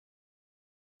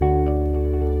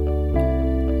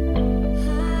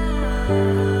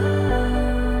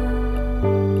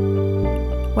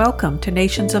Welcome to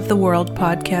Nations of the World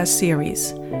podcast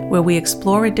series, where we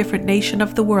explore a different nation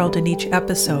of the world in each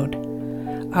episode.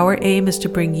 Our aim is to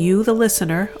bring you, the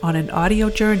listener, on an audio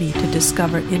journey to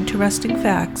discover interesting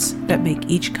facts that make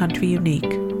each country unique.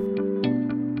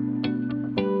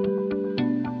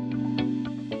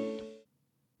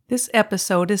 This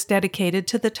episode is dedicated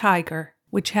to the tiger,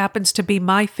 which happens to be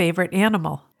my favorite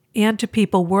animal, and to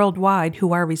people worldwide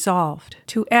who are resolved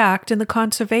to act in the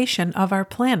conservation of our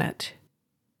planet.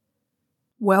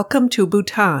 Welcome to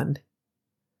Bhutan.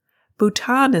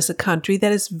 Bhutan is a country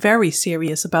that is very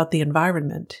serious about the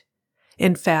environment.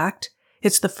 In fact,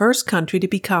 it's the first country to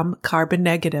become carbon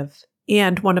negative,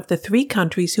 and one of the 3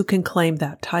 countries who can claim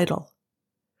that title.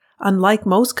 Unlike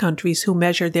most countries who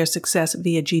measure their success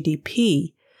via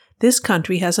GDP, this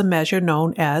country has a measure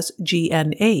known as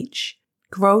GNH,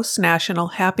 Gross National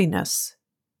Happiness.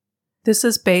 This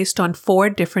is based on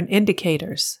 4 different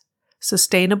indicators: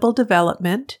 sustainable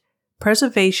development,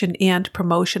 preservation and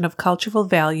promotion of cultural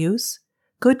values,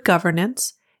 good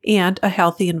governance, and a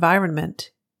healthy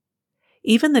environment.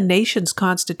 Even the nation's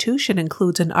constitution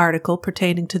includes an article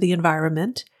pertaining to the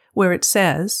environment, where it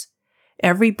says,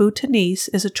 "Every Bhutanese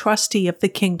is a trustee of the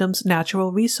kingdom's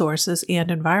natural resources and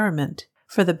environment,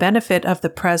 for the benefit of the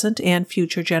present and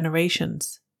future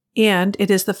generations. And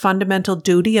it is the fundamental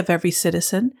duty of every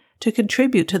citizen to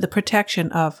contribute to the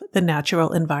protection of the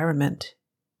natural environment."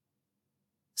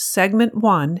 Segment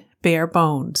 1, Bare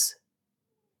Bones.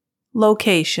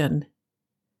 Location.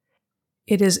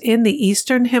 It is in the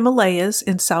eastern Himalayas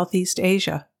in Southeast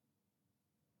Asia.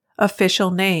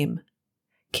 Official name: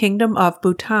 Kingdom of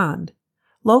Bhutan.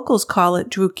 Locals call it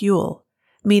Druk-Yul,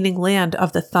 meaning Land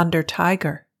of the Thunder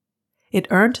Tiger. It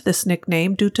earned this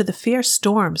nickname due to the fierce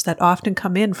storms that often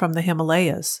come in from the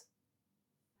Himalayas.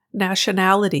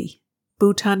 Nationality: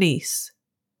 Bhutanese.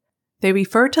 They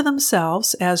refer to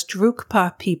themselves as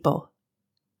Drukpa people.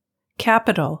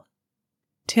 Capital: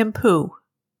 Thimphu.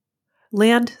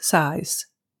 Land size: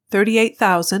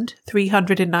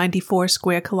 38,394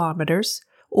 square kilometers,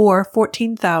 or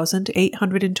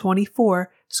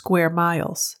 14,824 square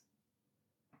miles.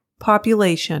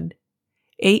 Population: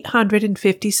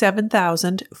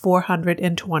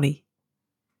 857,420.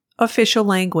 Official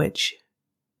language: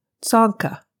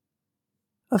 Dzongkha.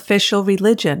 Official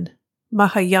religion: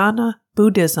 Mahayana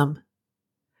Buddhism.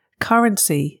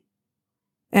 Currency: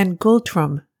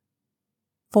 Ngultrum.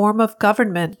 Form of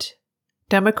government: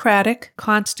 democratic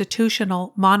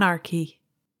constitutional monarchy.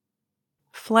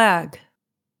 Flag: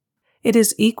 it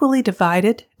is equally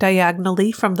divided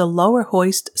diagonally from the lower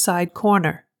hoist side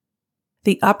corner.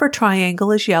 The upper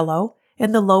triangle is yellow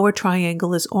and the lower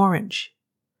triangle is orange.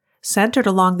 Centered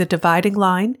along the dividing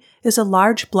line is a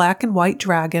large black and white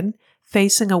dragon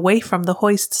facing away from the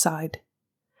hoist side.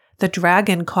 The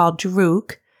dragon, called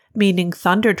Druk, meaning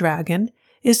thunder dragon,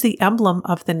 is the emblem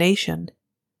of the nation.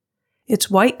 Its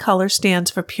white color stands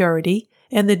for purity,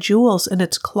 and the jewels in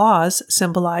its claws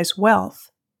symbolize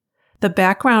wealth. The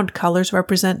background colors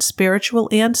represent spiritual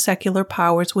and secular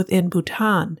powers within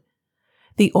Bhutan.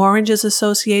 The orange is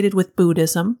associated with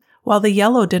Buddhism, while the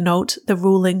yellow denotes the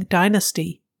ruling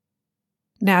dynasty.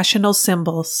 National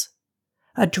symbols: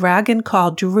 a dragon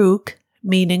called Druk,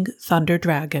 meaning thunder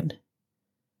dragon.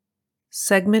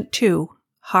 Segment 2,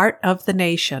 Heart of the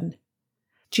Nation.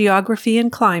 Geography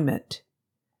and climate.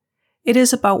 It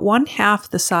is about 1/2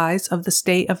 the size of the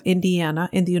state of Indiana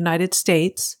in the United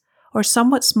States, or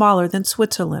somewhat smaller than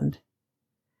Switzerland.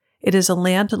 It is a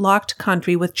landlocked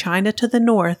country with China to the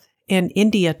north and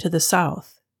India to the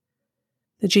south.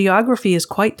 The geography is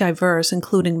quite diverse,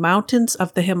 including mountains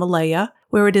of the Himalaya,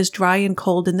 where it is dry and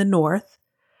cold in the north,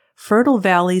 fertile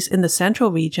valleys in the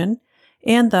central region,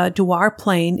 and the Dwar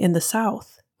Plain in the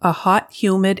south, a hot,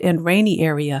 humid, and rainy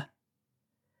area.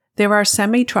 There are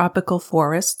semi-tropical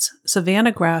forests,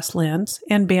 savanna grasslands,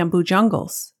 and bamboo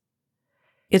jungles.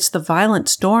 It's the violent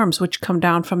storms which come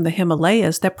down from the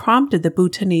Himalayas that prompted the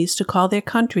Bhutanese to call their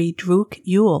country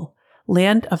Druk-Yul,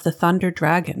 Land of the Thunder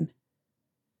Dragon.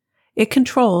 It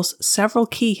controls several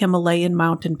key Himalayan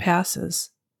mountain passes.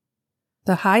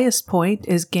 The highest point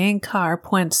is Gangkhar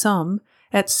Puent Sum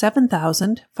at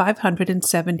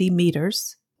 7,570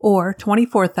 meters, or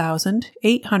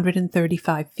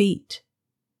 24,835 feet.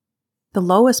 The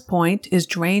lowest point is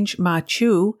Drange Ma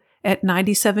Chu at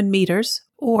 97 meters,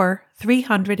 or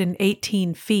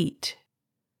 318 feet.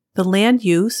 The land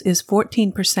use is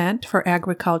 14% for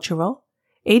agricultural,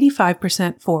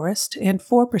 85% forest, and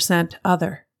 4%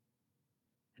 other.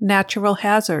 Natural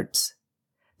hazards.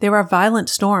 There are violent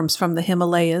storms from the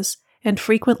Himalayas and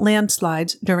frequent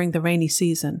landslides during the rainy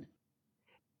season.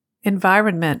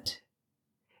 Environment.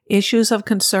 Issues of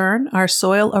concern are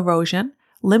soil erosion,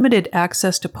 limited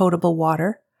access to potable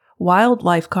water,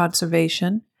 wildlife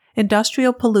conservation,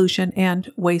 industrial pollution,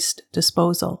 and waste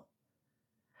disposal.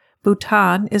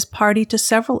 Bhutan is party to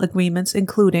several agreements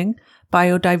including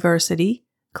biodiversity,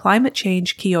 climate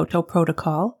change Kyoto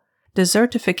Protocol,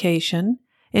 desertification,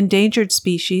 endangered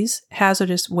species,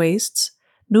 hazardous wastes,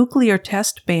 nuclear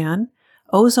test ban,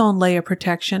 ozone layer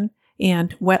protection,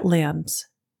 and wetlands.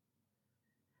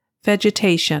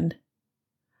 Vegetation.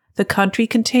 The country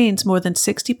contains more than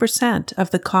 60% of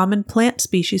the common plant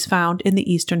species found in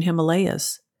the eastern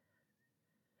Himalayas.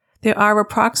 There are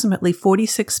approximately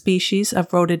 46 species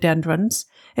of rhododendrons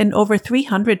and over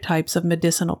 300 types of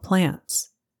medicinal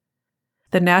plants.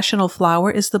 The national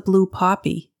flower is the blue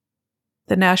poppy.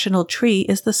 The national tree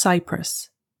is the cypress.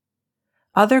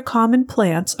 Other common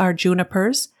plants are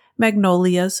junipers,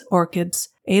 magnolias, orchids,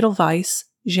 edelweiss,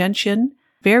 gentian,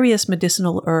 various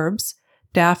medicinal herbs,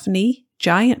 daphne,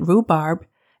 giant rhubarb,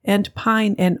 and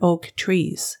pine and oak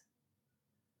trees.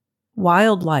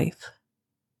 Wildlife.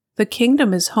 The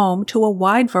kingdom is home to a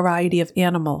wide variety of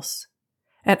animals.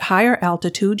 At higher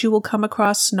altitude, you will come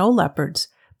across snow leopards,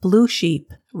 blue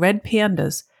sheep, red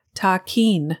pandas,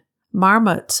 takin,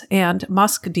 marmots, and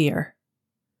musk deer.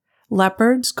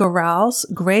 Leopards, gorals,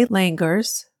 gray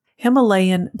langurs,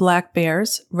 Himalayan black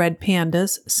bears, red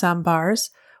pandas, sambars,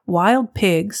 wild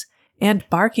pigs, and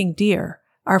barking deer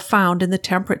are found in the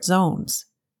temperate zones.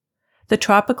 The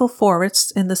tropical forests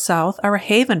in the south are a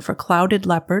haven for clouded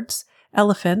leopards,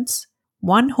 elephants,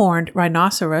 one-horned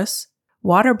rhinoceros,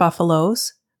 water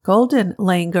buffaloes, golden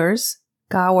langurs,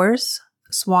 gaurs,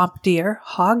 swamp deer,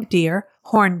 hog deer,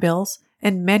 hornbills,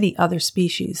 and many other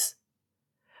species.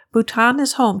 Bhutan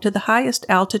is home to the highest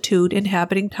altitude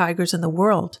inhabiting tigers in the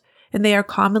world, and they are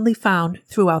commonly found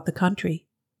throughout the country.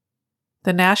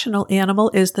 The national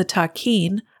animal is the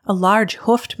takin, a large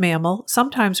hoofed mammal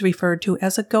sometimes referred to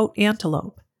as a goat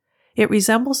antelope. It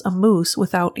resembles a moose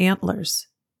without antlers.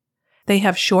 They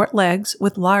have short legs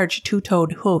with large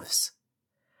two-toed hoofs.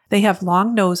 They have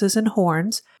long noses and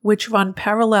horns, which run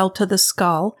parallel to the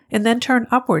skull and then turn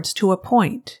upwards to a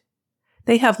point.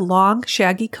 They have long,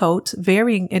 shaggy coats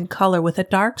varying in color with a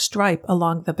dark stripe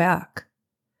along the back.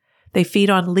 They feed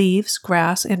on leaves,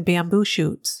 grass, and bamboo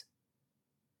shoots.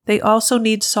 They also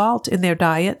need salt in their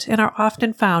diet and are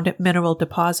often found at mineral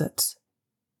deposits.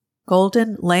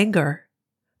 Golden langur.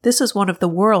 This is one of the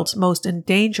world's most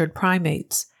endangered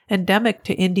primates, endemic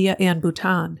to India and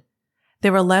Bhutan.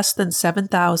 There are less than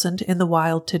 7,000 in the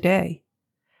wild today.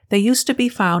 They used to be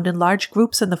found in large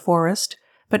groups in the forest,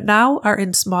 but now are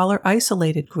in smaller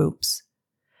isolated groups.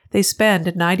 They spend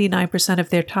 99% of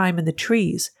their time in the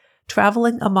trees,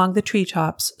 traveling among the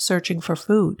treetops searching for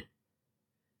food.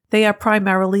 They are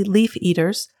primarily leaf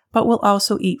eaters, but will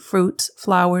also eat fruits,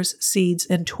 flowers, seeds,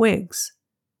 and twigs.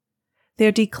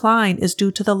 Their decline is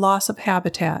due to the loss of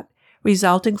habitat,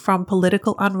 resulting from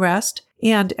political unrest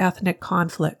and ethnic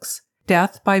conflicts,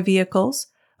 death by vehicles,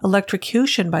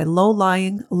 electrocution by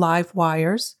low-lying live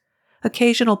wires,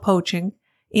 occasional poaching,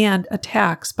 and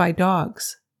attacks by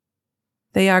dogs.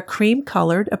 They are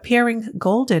cream-colored, appearing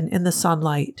golden in the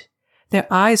sunlight. Their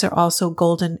eyes are also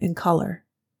golden in color.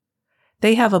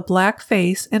 They have a black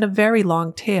face and a very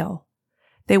long tail.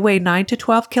 They weigh 9 to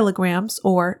 12 kilograms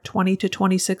or 20 to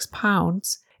 26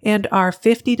 pounds and are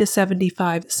 50 to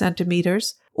 75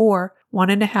 centimeters or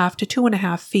 1.5 to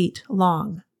 2.5 feet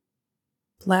long.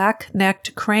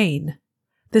 Black-necked crane.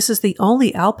 This is the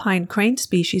only alpine crane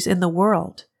species in the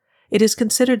world. It is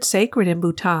considered sacred in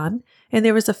Bhutan, and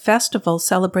there is a festival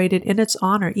celebrated in its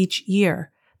honor each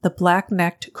year, the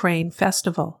Black-necked Crane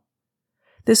Festival.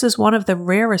 This is one of the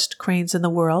rarest cranes in the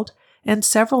world, and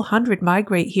several hundred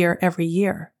migrate here every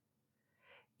year.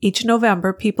 Each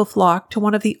November, people flock to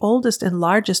one of the oldest and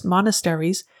largest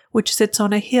monasteries, which sits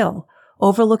on a hill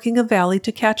overlooking a valley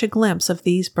to catch a glimpse of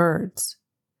these birds.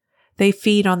 They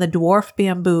feed on the dwarf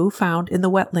bamboo found in the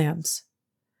wetlands.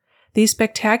 These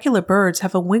spectacular birds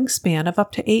have a wingspan of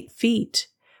up to 8 feet,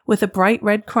 with a bright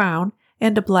red crown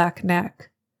and a black neck.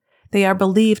 They are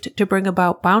believed to bring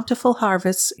about bountiful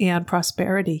harvests and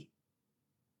prosperity.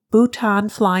 Bhutan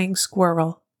flying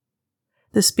squirrel.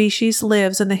 The species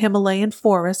lives in the Himalayan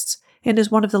forests and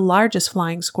is one of the largest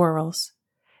flying squirrels.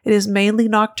 It is mainly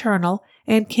nocturnal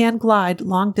and can glide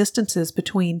long distances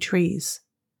between trees.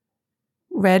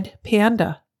 Red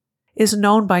panda is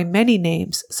known by many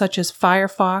names such as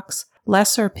firefox,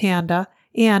 lesser panda,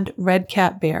 and red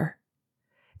cat bear.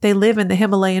 They live in the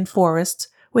Himalayan forests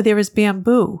where there is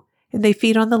bamboo, and they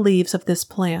feed on the leaves of this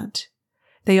plant.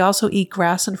 They also eat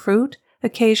grass and fruit,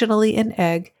 occasionally an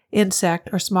egg, insect,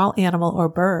 or small animal or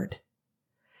bird.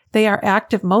 They are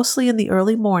active mostly in the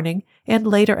early morning and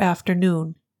later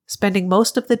afternoon, spending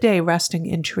most of the day resting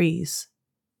in trees.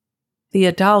 The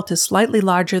adult is slightly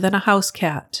larger than a house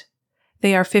cat.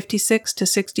 They are 56 to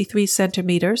 63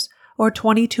 centimeters or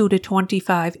 22 to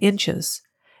 25 inches,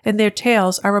 and their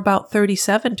tails are about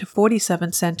 37 to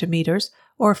 47 centimeters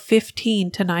or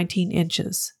 15 to 19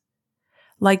 inches.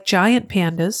 Like giant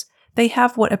pandas, they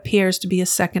have what appears to be a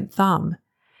second thumb.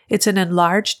 It's an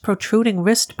enlarged, protruding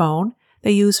wrist bone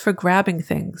they use for grabbing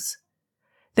things.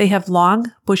 They have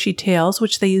long, bushy tails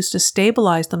which they use to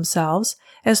stabilize themselves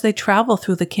as they travel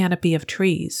through the canopy of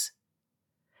trees.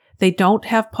 They don't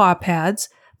have paw pads,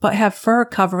 but have fur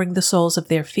covering the soles of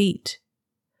their feet.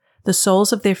 The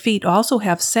soles of their feet also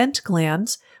have scent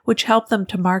glands, which help them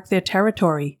to mark their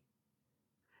territory.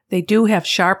 They do have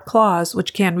sharp claws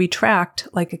which can retract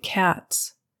like a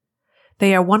cat's.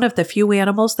 They are one of the few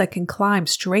animals that can climb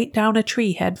straight down a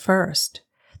tree head first.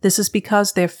 This is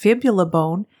because their fibula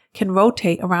bone can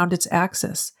rotate around its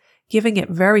axis, giving it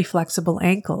very flexible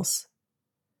ankles.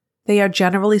 They are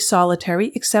generally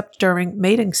solitary except during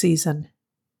mating season.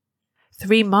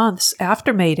 3 months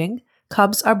after mating,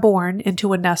 cubs are born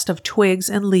into a nest of twigs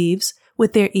and leaves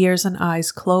with their ears and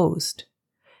eyes closed.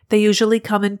 They usually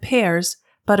come in pairs,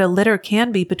 but a litter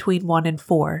can be between 1 and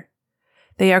 4.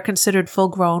 They are considered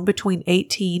full-grown between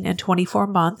 18 and 24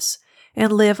 months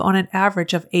and live on an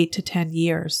average of 8 to 10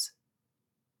 years.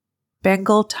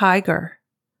 Bengal tiger.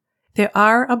 There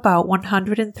are about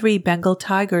 103 Bengal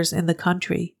tigers in the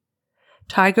country.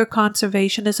 Tiger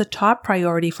conservation is a top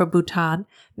priority for Bhutan,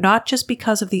 not just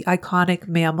because of the iconic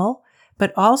mammal,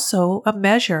 but also a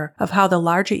measure of how the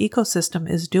larger ecosystem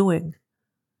is doing.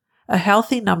 A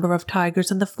healthy number of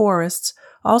tigers in the forests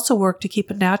also work to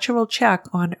keep a natural check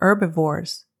on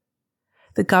herbivores.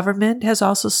 The government has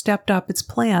also stepped up its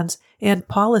plans and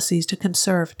policies to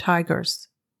conserve tigers.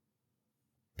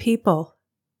 People.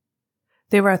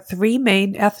 There are 3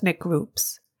 main ethnic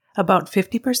groups. About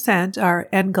 50% are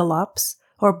Ngalops,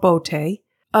 or Bote,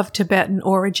 of Tibetan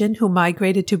origin who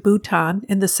migrated to Bhutan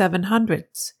in the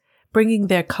 700s, bringing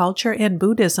their culture and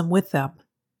Buddhism with them.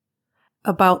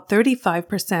 About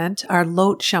 35% are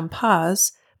Lot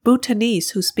Shampas,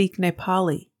 Bhutanese who speak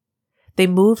Nepali. They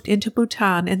moved into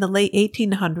Bhutan in the late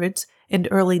 1800s and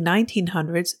early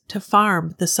 1900s to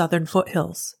farm the southern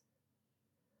foothills.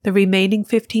 The remaining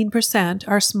 15%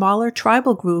 are smaller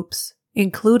tribal groups,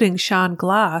 including Shan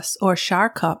Glas or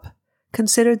Sharkup,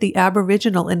 considered the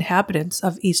aboriginal inhabitants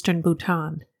of eastern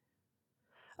Bhutan.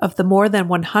 Of the more than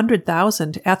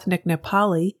 100,000 ethnic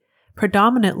Nepali,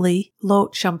 predominantly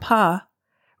Lot Shampa,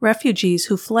 refugees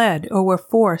who fled or were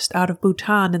forced out of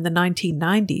Bhutan in the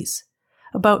 1990s,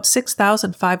 about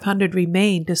 6,500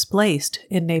 remain displaced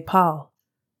in Nepal.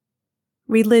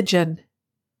 Religion.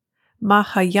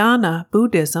 Mahayana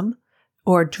Buddhism,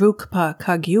 or Drukpa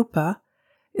Kagyupa,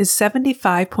 is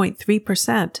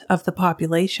 75.3% of the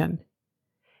population.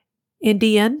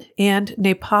 Indian and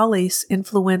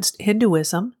Nepalese-influenced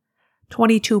Hinduism,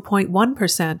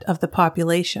 22.1% of the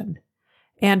population,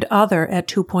 and other at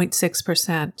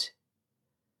 2.6%.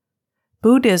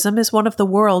 Buddhism is one of the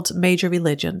world's major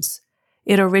religions.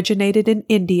 It originated in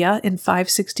India in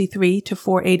 563 to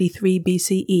 483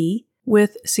 BCE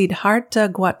with Siddhartha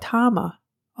Gautama,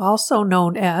 also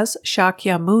known as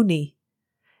Shakyamuni,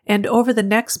 and over the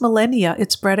next millennia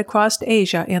it spread across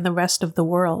Asia and the rest of the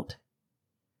world.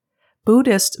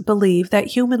 Buddhists believe that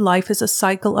human life is a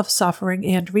cycle of suffering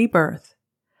and rebirth,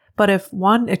 but if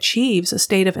one achieves a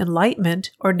state of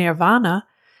enlightenment or nirvana,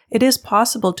 it is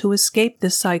possible to escape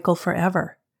this cycle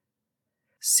forever.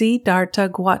 Siddhartha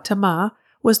Gautama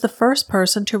was the first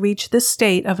person to reach this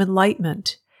state of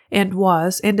enlightenment and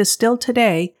was, and is still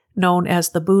today, known as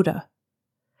the Buddha.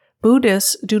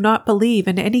 Buddhists do not believe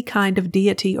in any kind of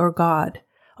deity or God,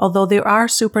 although there are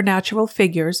supernatural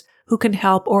figures who can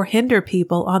help or hinder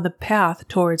people on the path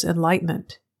towards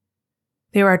enlightenment.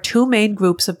 There are 2 main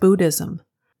groups of Buddhism,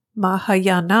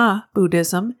 Mahayana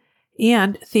Buddhism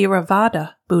and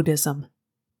Theravada Buddhism.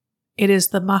 It is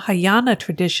the Mahayana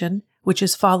tradition which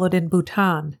is followed in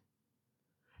Bhutan.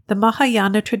 The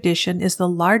Mahayana tradition is the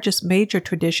largest major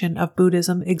tradition of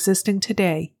Buddhism existing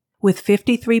today, with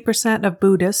 53% of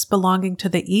Buddhists belonging to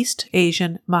the East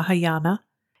Asian Mahayana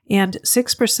and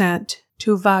 6%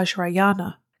 to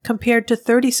Vajrayana, compared to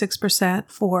 36%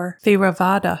 for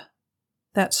Theravada.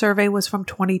 That survey was from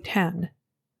 2010.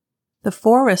 The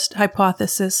forest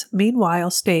hypothesis,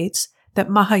 meanwhile, states that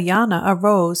Mahayana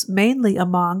arose mainly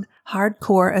among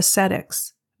hardcore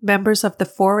ascetics, members of the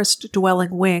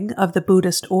forest-dwelling wing of the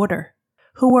Buddhist order,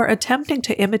 who were attempting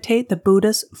to imitate the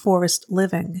Buddha's forest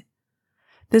living.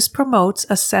 This promotes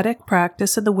ascetic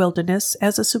practice in the wilderness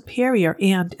as a superior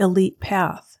and elite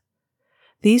path.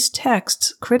 These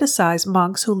texts criticize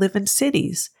monks who live in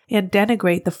cities and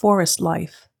denigrate the forest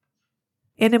life.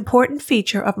 An important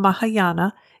feature of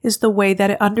Mahayana is the way that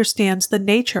it understands the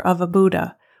nature of a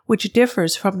Buddha, which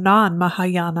differs from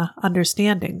non-Mahayana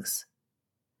understandings.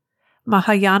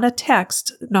 Mahayana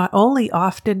texts not only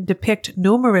often depict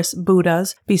numerous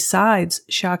Buddhas besides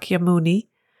Shakyamuni,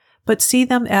 but see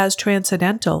them as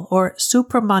transcendental or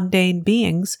supramundane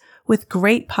beings with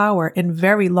great power and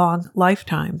very long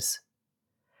lifetimes.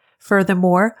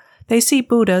 Furthermore, they see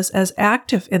Buddhas as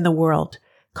active in the world,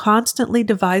 constantly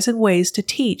devising ways to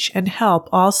teach and help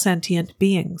all sentient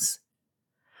beings.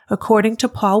 According to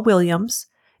Paul Williams,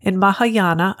 in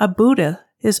Mahayana, a Buddha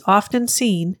is often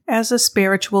seen as a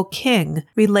spiritual king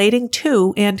relating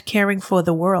to and caring for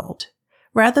the world,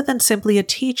 rather than simply a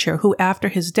teacher who after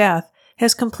his death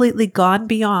has completely gone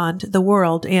beyond the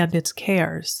world and its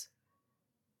cares.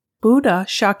 Buddha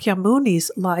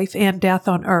Shakyamuni's life and death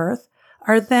on earth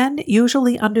are then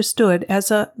usually understood as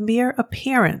a mere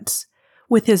appearance,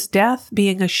 with his death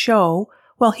being a show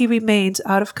while he remains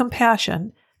out of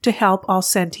compassion to help all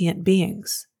sentient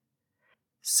beings.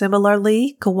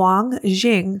 Similarly, Guang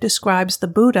Xing describes the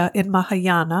Buddha in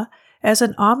Mahayana as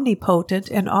an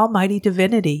omnipotent and almighty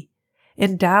divinity,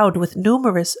 endowed with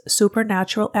numerous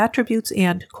supernatural attributes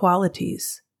and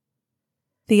qualities.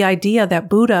 The idea that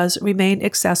Buddhas remain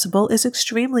accessible is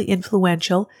extremely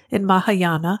influential in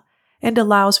Mahayana and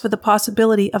allows for the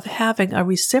possibility of having a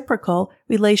reciprocal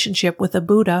relationship with a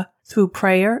Buddha through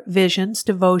prayer, visions,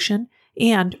 devotion,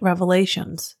 and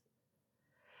revelations.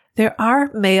 There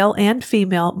are male and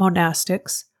female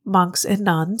monastics, monks and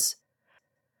nuns.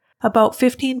 About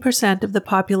 15% of the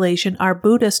population are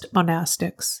Buddhist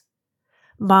monastics.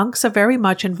 Monks are very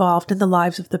much involved in the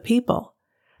lives of the people.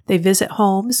 They visit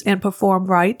homes and perform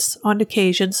rites on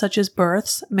occasions such as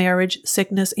births, marriage,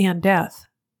 sickness, and death.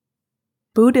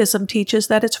 Buddhism teaches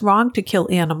that it's wrong to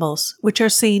kill animals, which are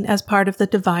seen as part of the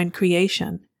divine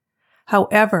creation.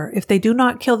 However, if they do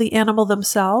not kill the animal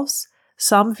themselves,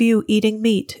 some view eating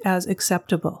meat as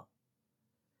acceptable.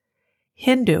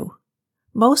 Hindu.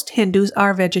 Most Hindus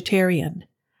are vegetarian.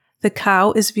 The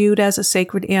cow is viewed as a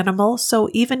sacred animal, so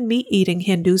even meat-eating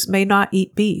Hindus may not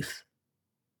eat beef.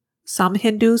 Some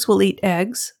Hindus will eat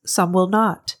eggs, some will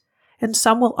not, and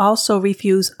some will also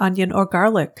refuse onion or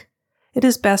garlic. It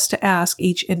is best to ask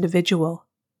each individual.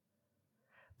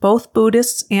 Both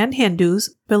Buddhists and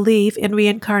Hindus believe in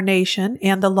reincarnation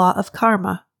and the law of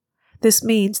karma. This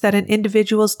means that an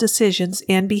individual's decisions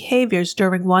and behaviors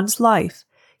during one's life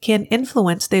can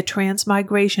influence their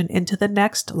transmigration into the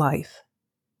next life.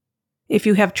 If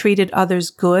you have treated others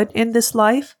good in this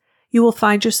life, you will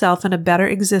find yourself in a better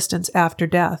existence after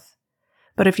death.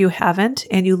 But if you haven't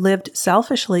and you lived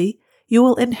selfishly, you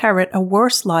will inherit a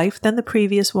worse life than the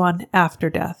previous one after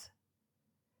death.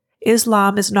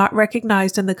 Islam is not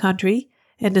recognized in the country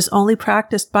and is only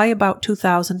practiced by about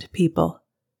 2,000 people.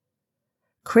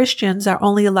 Christians are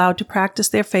only allowed to practice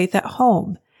their faith at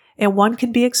home, and one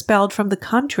can be expelled from the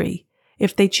country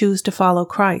if they choose to follow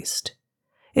Christ.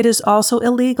 It is also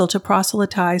illegal to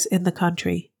proselytize in the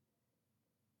country.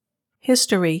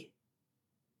 History.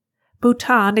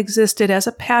 Bhutan existed as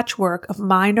a patchwork of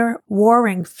minor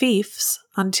warring fiefs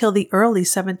until the early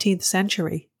 17th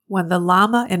century, when the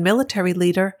Lama and military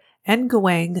leader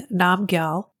Nguyen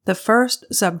Namgyal, the first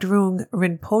Zhabdrung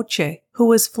Rinpoche, who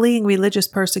was fleeing religious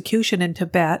persecution in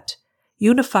Tibet,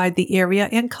 unified the area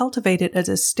and cultivated a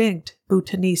distinct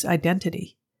Bhutanese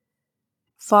identity.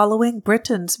 Following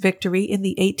Britain's victory in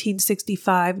the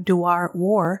 1865 Duar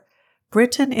War,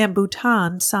 Britain and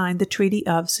Bhutan signed the Treaty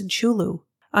of Sinchulu,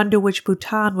 under which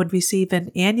Bhutan would receive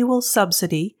an annual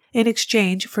subsidy in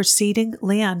exchange for ceding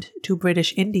land to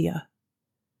British India.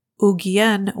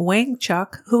 Ugyen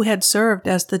Wangchuck, who had served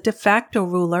as the de facto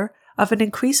ruler of an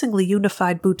increasingly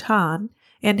unified Bhutan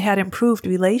and had improved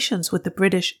relations with the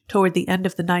British toward the end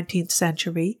of the 19th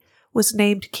century, was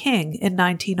named king in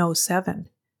 1907.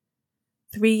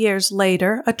 3 years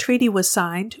later, a treaty was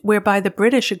signed whereby the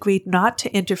British agreed not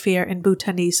to interfere in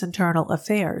Bhutanese internal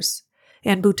affairs,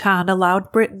 and Bhutan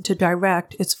allowed Britain to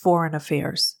direct its foreign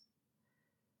affairs.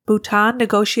 Bhutan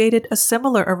negotiated a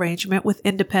similar arrangement with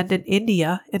independent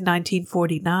India in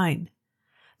 1949.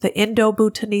 The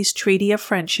Indo-Bhutanese Treaty of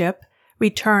Friendship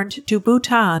returned to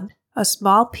Bhutan a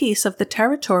small piece of the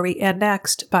territory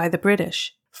annexed by the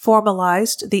British,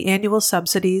 formalized the annual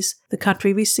subsidies the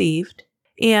country received,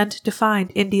 and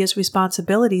defined India's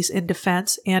responsibilities in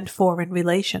defense and foreign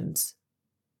relations.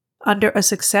 Under a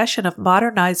succession of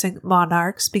modernizing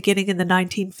monarchs beginning in the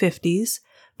 1950s,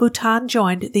 Bhutan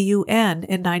joined the UN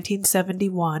in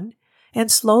 1971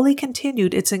 and slowly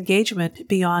continued its engagement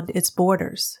beyond its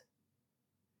borders.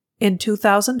 In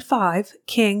 2005,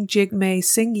 King Jigme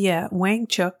Singye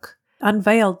Wangchuck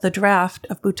unveiled the draft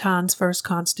of Bhutan's first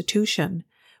constitution,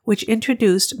 which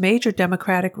introduced major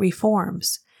democratic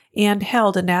reforms and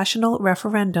held a national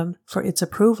referendum for its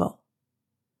approval.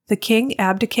 The king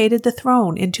abdicated the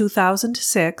throne in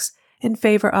 2006 in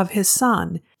favor of his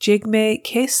son, Jigme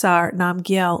Khesar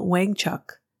Namgyel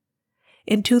Wangchuck.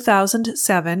 In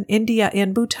 2007, India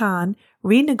and Bhutan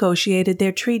renegotiated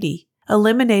their treaty,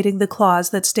 eliminating the clause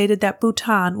that stated that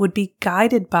Bhutan would be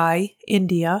guided by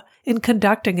India in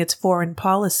conducting its foreign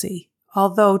policy,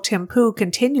 although Thimphu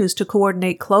continues to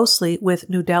coordinate closely with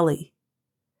New Delhi.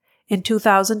 In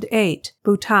 2008,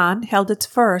 Bhutan held its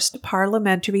first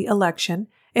parliamentary election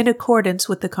in accordance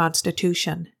with the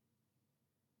constitution.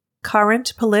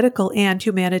 Current political and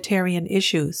humanitarian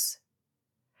issues.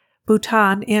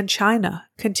 Bhutan and China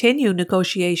continue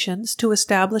negotiations to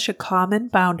establish a common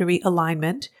boundary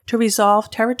alignment to resolve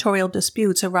territorial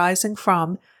disputes arising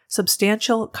from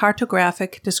substantial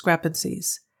cartographic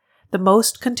discrepancies, the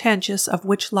most contentious of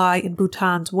which lie in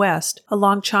Bhutan's west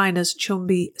along China's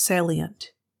Chumbi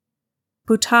salient.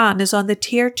 Bhutan is on the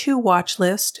Tier 2 watch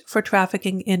list for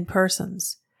trafficking in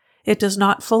persons. It does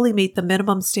not fully meet the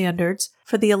minimum standards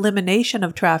for the elimination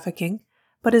of trafficking,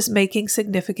 but is making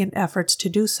significant efforts to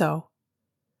do so.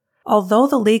 Although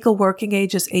the legal working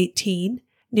age is 18,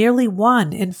 nearly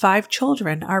 1 in 5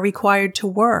 children are required to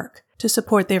work to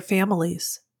support their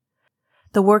families.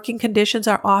 The working conditions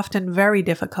are often very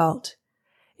difficult.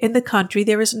 In the country,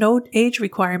 there is no age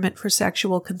requirement for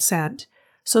sexual consent,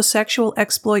 so sexual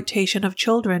exploitation of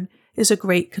children is a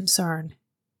great concern.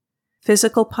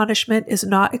 Physical punishment is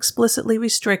not explicitly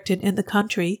restricted in the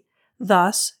country,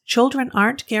 thus, children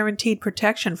aren't guaranteed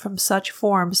protection from such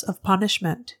forms of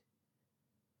punishment.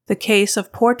 The case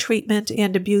of poor treatment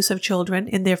and abuse of children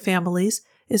in their families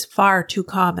is far too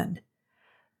common.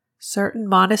 Certain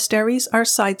monasteries are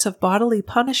sites of bodily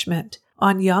punishment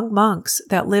on young monks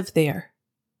that live there.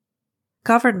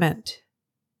 Government.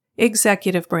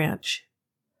 Executive branch.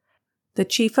 The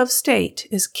Chief of State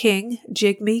is King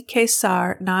Jigme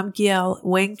Khesar Namgyel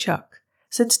Wangchuck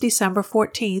since December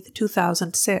 14,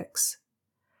 2006.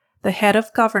 The head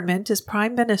of government is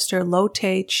Prime Minister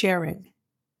Lotay Tshering.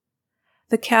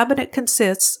 The cabinet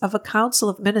consists of a council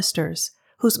of ministers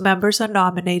whose members are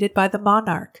nominated by the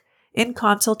monarch in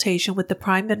consultation with the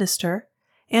Prime Minister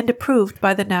and approved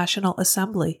by the National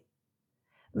Assembly.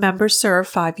 Members serve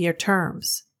 5-year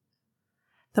terms.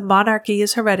 The monarchy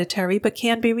is hereditary but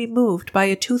can be removed by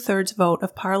a 2/3 vote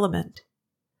of Parliament.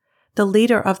 The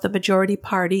leader of the majority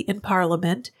party in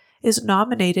Parliament is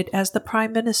nominated as the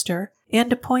Prime Minister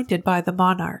and appointed by the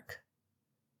monarch.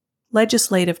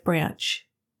 Legislative branch.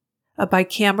 A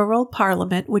bicameral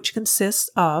parliament which consists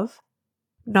of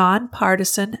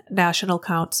non-partisan National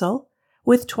Council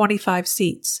with 25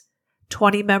 seats,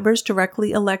 20 members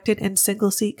directly elected in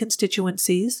single-seat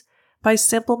constituencies by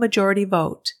simple majority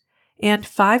vote, and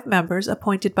 5 members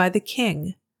appointed by the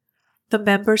king. The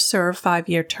members serve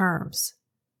 5-year terms.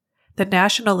 The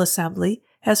National Assembly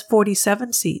has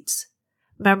 47 seats,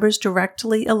 members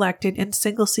directly elected in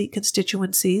single-seat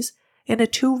constituencies in a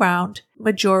 2-round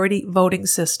majority voting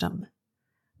system.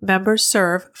 Members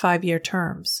serve 5-year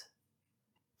terms.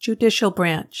 Judicial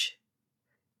branch.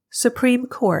 Supreme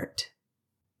Court.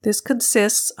 This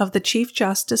consists of the Chief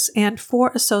Justice and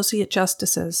 4 Associate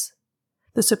Justices.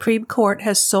 The Supreme Court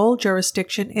has sole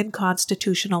jurisdiction in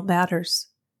constitutional matters.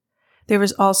 There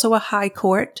is also a High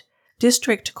Court,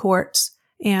 District Courts,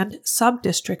 and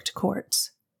Sub-District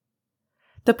Courts.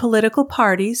 The political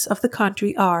parties of the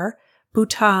country are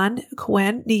Bhutan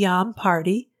Khuen Niam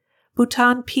Party,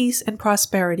 Bhutan Peace and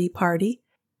Prosperity Party,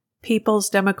 People's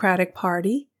Democratic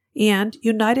Party, and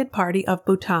United Party of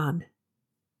Bhutan.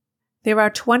 There are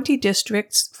 20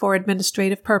 districts for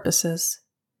administrative purposes.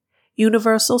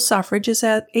 Universal suffrage is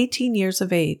at 18 years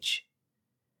of age.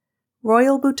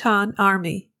 Royal Bhutan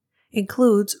Army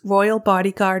includes Royal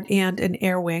Bodyguard and an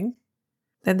Air Wing.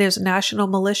 Then there's National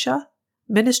Militia,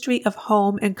 Ministry of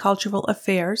Home and Cultural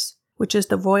Affairs, which is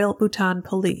the Royal Bhutan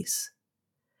Police.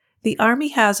 The Army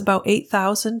has about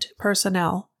 8,000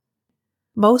 personnel.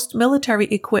 Most military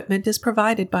equipment is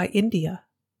provided by India.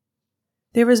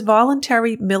 There is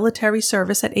voluntary military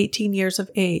service at 18 years of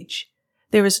age.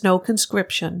 There is no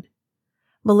conscription.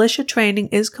 Militia training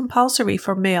is compulsory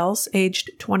for males aged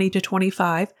 20 to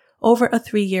 25 over a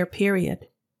 3-year period.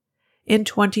 In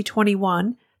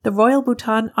 2021, the Royal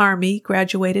Bhutan Army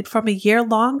graduated from a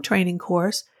year-long training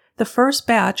course, the first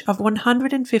batch of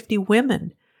 150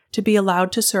 women to be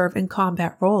allowed to serve in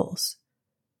combat roles.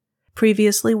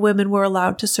 Previously, women were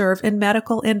allowed to serve in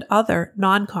medical and other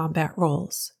non-combat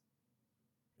roles.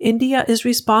 India is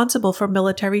responsible for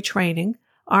military training,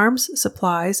 arms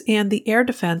supplies, and the air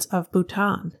defense of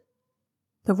Bhutan.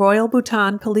 The Royal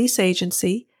Bhutan Police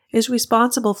Agency is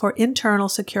responsible for internal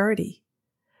security.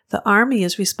 The Army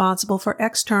is responsible for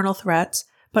external threats,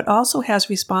 but also has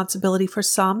responsibility for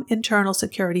some internal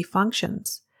security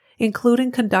functions,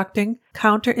 including conducting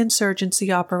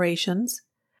counterinsurgency operations,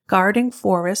 guarding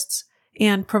forests,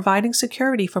 and providing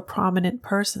security for prominent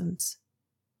persons.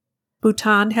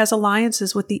 Bhutan has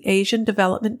alliances with the Asian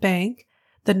Development Bank,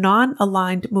 the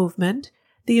Non-Aligned Movement,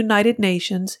 the United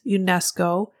Nations,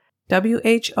 UNESCO,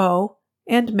 WHO,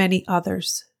 and many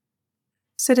others.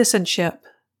 Citizenship.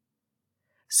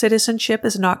 Citizenship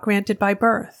is not granted by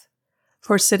birth.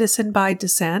 For citizen by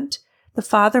descent, the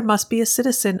father must be a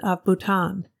citizen of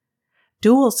Bhutan.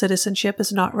 Dual citizenship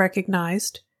is not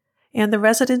recognized, and the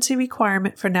residency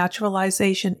requirement for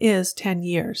naturalization is 10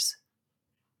 years.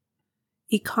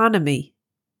 Economy.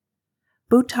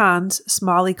 Bhutan's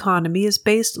small economy is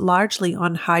based largely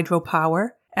on hydropower,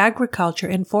 agriculture,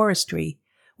 and forestry,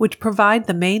 which provide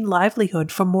the main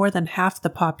livelihood for more than half the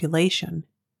population.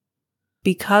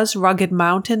 Because rugged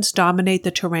mountains dominate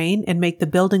the terrain and make the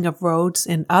building of roads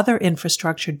and other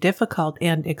infrastructure difficult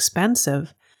and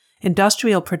expensive,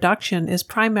 industrial production is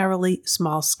primarily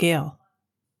small-scale.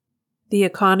 The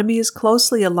economy is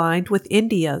closely aligned with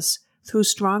India's through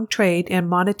strong trade and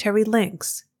monetary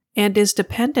links, and is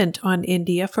dependent on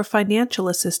India for financial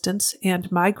assistance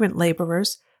and migrant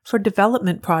laborers for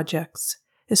development projects,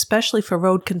 especially for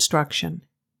road construction.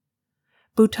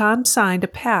 Bhutan signed a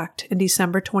pact in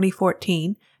December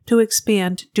 2014 to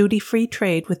expand duty-free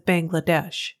trade with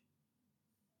Bangladesh.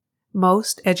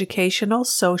 Most educational,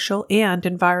 social, and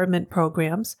environment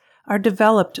programs are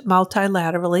developed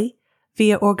multilaterally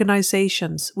via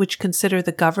organizations which consider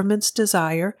the government's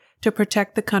desire to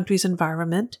protect the country's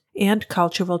environment and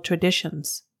cultural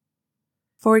traditions.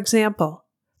 For example,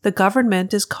 the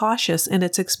government is cautious in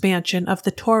its expansion of the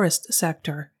tourist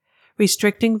sector,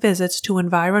 restricting visits to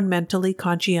environmentally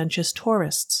conscientious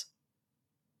tourists.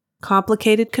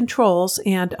 Complicated controls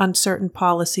and uncertain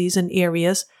policies in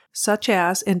areas such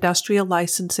as industrial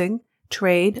licensing,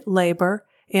 trade, labor,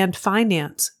 and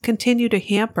finance continue to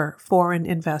hamper foreign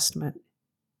investment.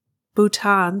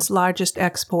 Bhutan's largest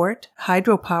export,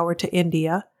 hydropower to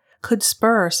India, could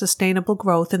spur sustainable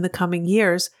growth in the coming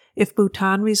years if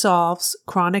Bhutan resolves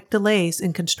chronic delays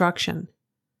in construction.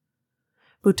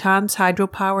 Bhutan's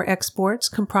hydropower exports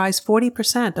comprise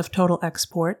 40% of total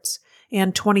exports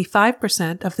and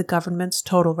 25% of the government's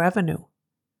total revenue.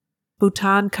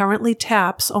 Bhutan currently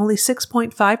taps only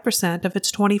 6.5% of its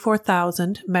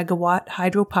 24,000 megawatt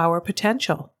hydropower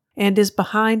potential and is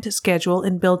behind schedule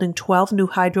in building 12 new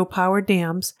hydropower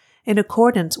dams in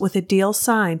accordance with a deal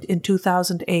signed in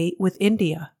 2008 with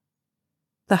India.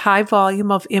 The high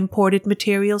volume of imported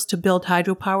materials to build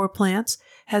hydropower plants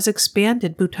has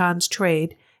expanded Bhutan's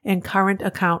trade and current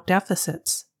account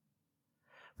deficits.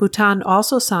 Bhutan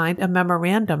also signed a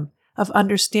memorandum of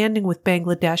understanding with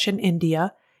Bangladesh and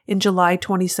India in July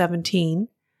 2017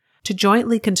 to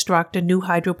jointly construct a new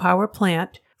hydropower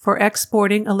plant for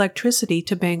exporting electricity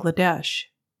to Bangladesh.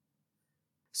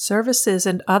 Services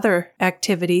and other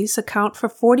activities account for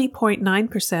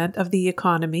 40.9% of the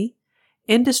economy,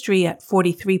 industry at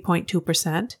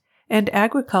 43.2%, and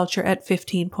agriculture at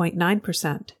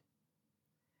 15.9%.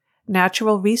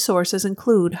 Natural resources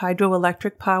include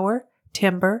hydroelectric power,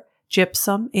 timber,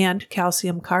 gypsum, and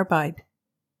calcium carbide.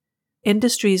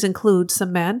 Industries include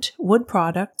cement, wood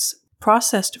products,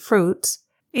 processed fruits,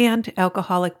 and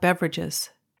alcoholic beverages.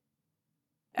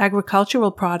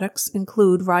 Agricultural products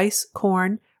include rice,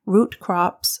 corn, root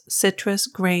crops, citrus,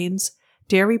 grains,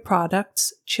 dairy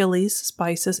products, chilies,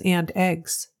 spices, and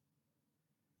eggs.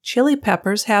 Chili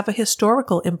peppers have a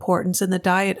historical importance in the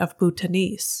diet of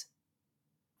Bhutanese.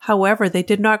 However, they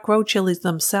did not grow chilies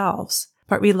themselves,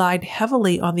 but relied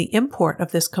heavily on the import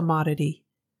of this commodity.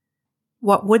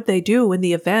 What would they do in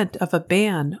the event of a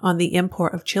ban on the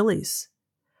import of chilies?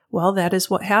 Well, that is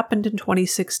what happened in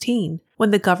 2016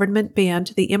 when the government banned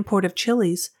the import of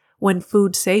chilies when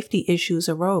food safety issues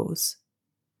arose.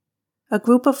 A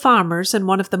group of farmers in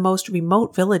one of the most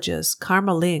remote villages,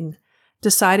 Karmaling,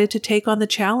 decided to take on the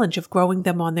challenge of growing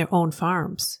them on their own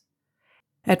farms.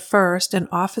 At first, an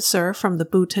officer from the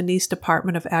Bhutanese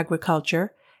Department of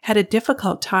Agriculture had a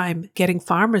difficult time getting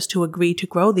farmers to agree to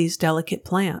grow these delicate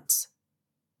plants.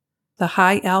 The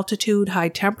high altitude, high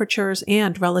temperatures,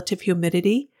 and relative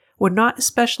humidity were not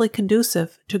especially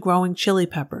conducive to growing chili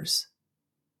peppers.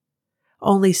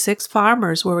 Only 6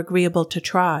 farmers were agreeable to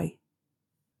try.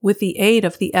 With the aid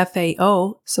of the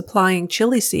FAO supplying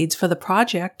chili seeds for the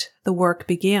project, the work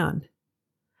began.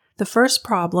 The first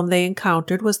problem they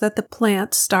encountered was that the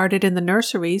plants started in the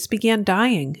nurseries began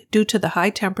dying due to the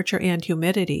high temperature and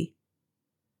humidity.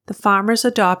 The farmers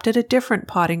adopted a different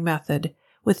potting method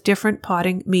with different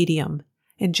potting medium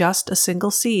and just a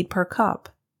single seed per cup.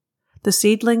 The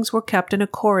seedlings were kept in a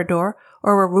corridor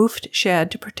or a roofed shed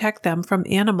to protect them from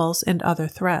animals and other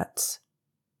threats.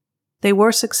 They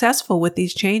were successful with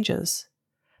these changes.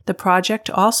 The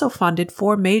project also funded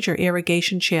 4 major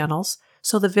irrigation channels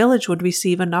so the village would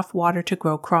receive enough water to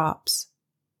grow crops.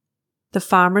 The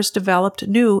farmers developed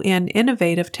new and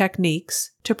innovative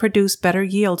techniques to produce better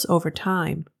yields over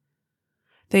time.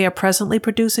 They are presently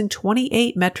producing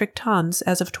 28 metric tons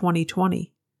as of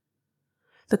 2020.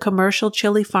 The commercial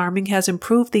chili farming has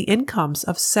improved the incomes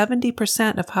of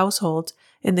 70% of households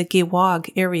in the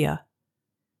Giwag area.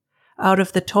 Out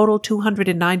of the total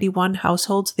 291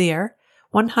 households there,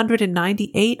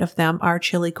 198 of them are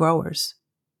chili growers.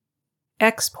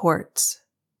 Exports.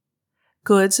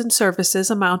 Goods and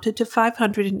services amounted to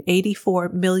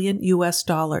 $584 million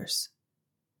US.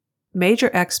 Major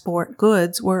export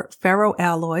goods were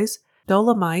ferroalloys,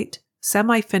 dolomite,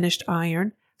 semi-finished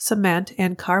iron, cement,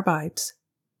 and carbides.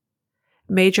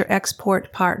 Major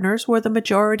export partners were the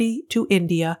majority to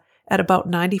India at about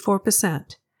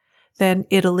 94%, then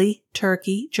Italy,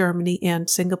 Turkey, Germany, and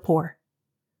Singapore.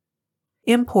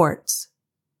 Imports.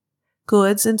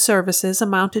 Goods and services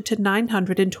amounted to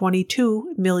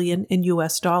 $922 million in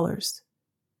US.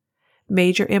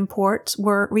 Major imports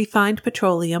were refined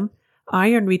petroleum,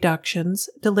 iron reductions,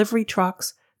 delivery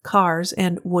trucks, cars,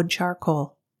 and wood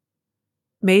charcoal.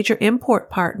 Major import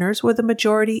partners were the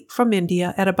majority from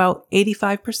India at about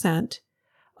 85%.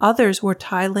 Others were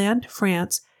Thailand,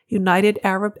 France, United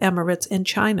Arab Emirates, and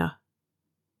China.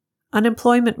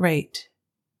 Unemployment rate.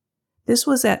 This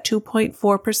was at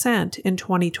 2.4% in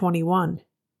 2021.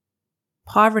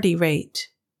 Poverty rate,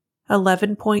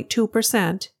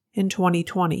 11.2% in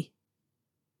 2020.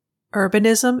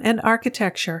 Urbanism and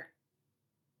architecture.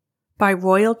 By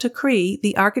royal decree,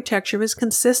 the architecture is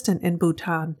consistent in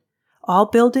Bhutan. All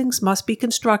buildings must be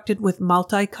constructed with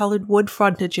multicolored wood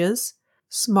frontages,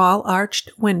 small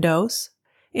arched windows,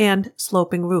 and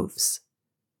sloping roofs.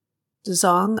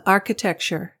 Dzong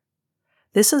architecture.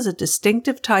 This is a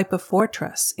distinctive type of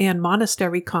fortress and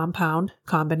monastery compound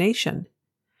combination.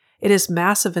 It is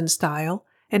massive in style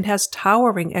and has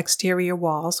towering exterior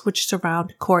walls which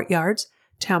surround courtyards,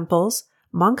 temples,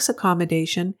 monks'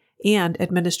 accommodation, and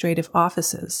administrative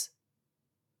offices.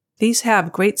 These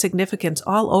have great significance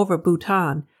all over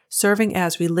Bhutan, serving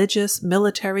as religious,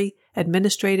 military,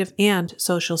 administrative, and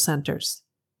social centers.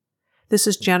 This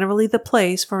is generally the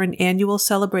place for an annual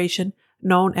celebration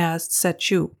known as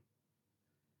Tsechu.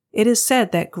 It is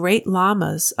said that great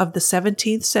lamas of the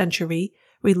 17th century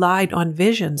relied on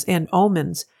visions and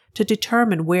omens to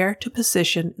determine where to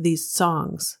position these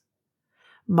dzongs.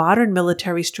 Modern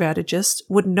military strategists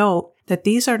would note that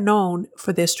these are known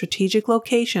for their strategic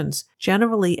locations,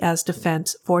 generally as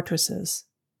defense fortresses.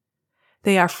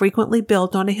 They are frequently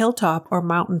built on a hilltop or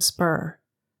mountain spur.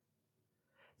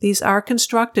 These are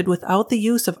constructed without the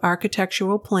use of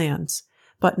architectural plans,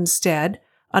 but instead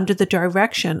under the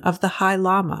direction of the High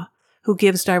Lama, who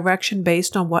gives direction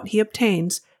based on what he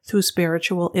obtains through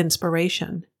spiritual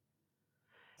inspiration.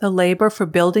 The labor for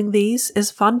building these is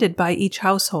funded by each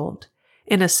household,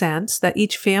 in a sense that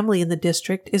each family in the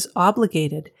district is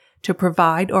obligated to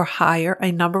provide or hire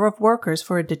a number of workers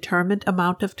for a determined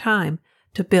amount of time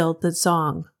to build the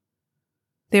dzong.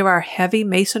 There are heavy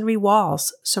masonry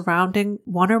walls surrounding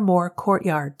one or more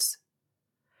courtyards.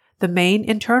 The main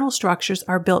internal structures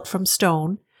are built from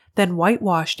stone, then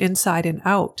whitewashed inside and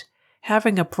out,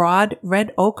 having a broad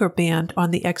red ochre band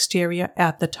on the exterior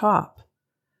at the top.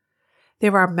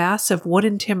 There are massive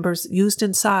wooden timbers used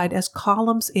inside as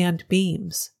columns and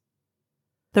beams.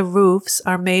 The roofs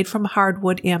are made from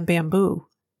hardwood and bamboo.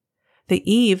 The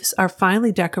eaves are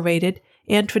finely decorated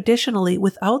and traditionally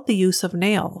without the use of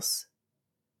nails.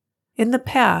 In the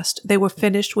past, they were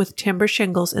finished with timber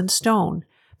shingles and stone,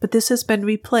 but this has been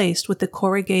replaced with the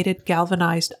corrugated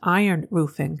galvanized iron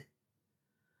roofing.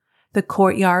 The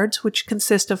courtyards, which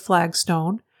consist of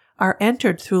flagstone, are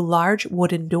entered through large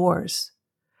wooden doors.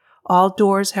 All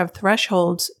doors have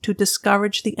thresholds to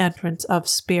discourage the entrance of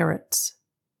spirits.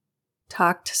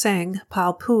 Takht Seng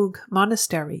Palpug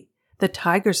Monastery, the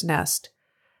Tiger's Nest,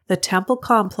 the temple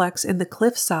complex in the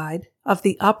cliffside of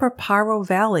the Upper Paro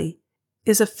Valley,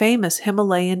 is a famous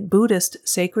Himalayan Buddhist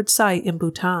sacred site in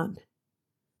Bhutan.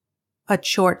 A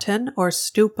chorten or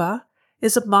stupa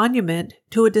is a monument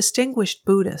to a distinguished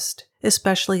Buddhist,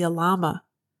 especially a Lama.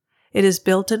 It is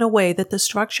built in a way that the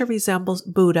structure resembles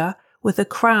Buddha with a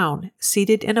crown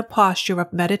seated in a posture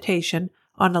of meditation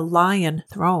on a lion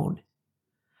throne.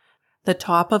 The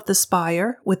top of the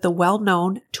spire, with the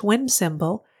well-known twin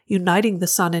symbol uniting the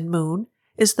sun and moon,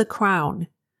 is the crown.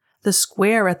 The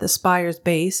square at the spire's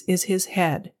base is his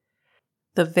head.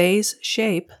 The vase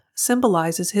shape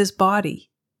symbolizes his body.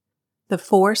 The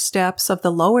 4 steps of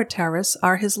the lower terrace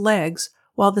are his legs,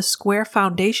 while the square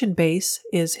foundation base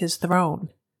is his throne.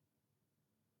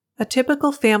 A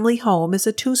typical family home is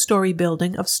a 2-story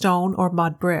building of stone or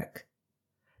mud brick.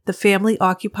 The family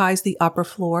occupies the upper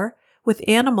floor, with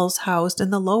animals housed in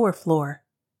the lower floor.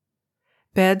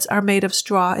 Beds are made of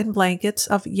straw and blankets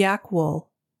of yak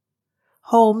wool.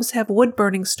 Homes have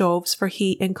wood-burning stoves for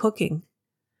heat and cooking.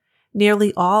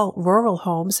 Nearly all rural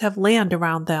homes have land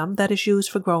around them that is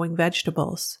used for growing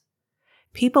vegetables.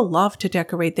 People love to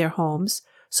decorate their homes,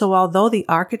 so although the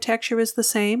architecture is the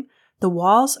same, the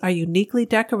walls are uniquely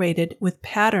decorated with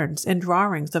patterns and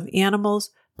drawings of animals,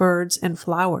 birds, and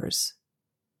flowers.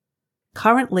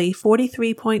 Currently,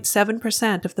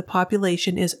 43.7% of the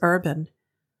population is urban.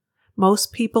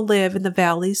 Most people live in the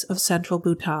valleys of central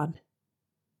Bhutan.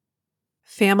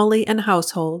 Family and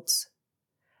households.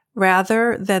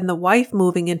 Rather than the wife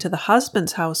moving into the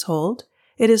husband's household,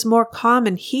 it is more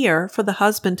common here for the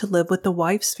husband to live with the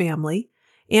wife's family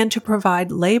and to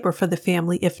provide labor for the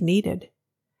family if needed.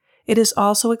 It is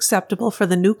also acceptable for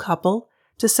the new couple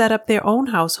to set up their own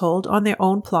household on their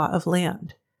own plot of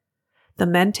land. The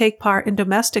men take part in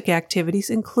domestic activities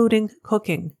including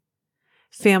cooking.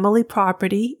 Family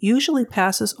property usually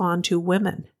passes on to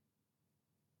women.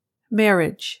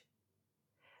 Marriage.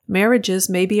 Marriages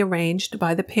may be arranged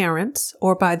by the parents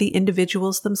or by the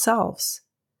individuals themselves.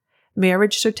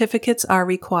 Marriage certificates are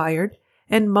required,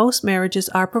 and most marriages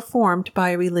are performed by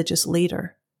a religious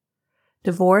leader.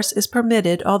 Divorce is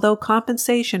permitted, although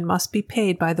compensation must be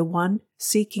paid by the one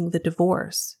seeking the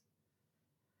divorce.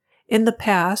 In the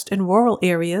past, in rural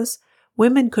areas,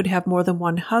 women could have more than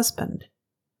one husband.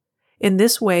 In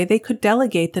this way, they could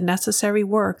delegate the necessary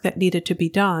work that needed to be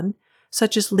done,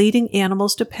 such as leading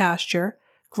animals to pasture,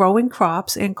 growing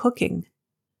crops, and cooking.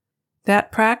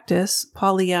 That practice,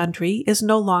 polyandry, is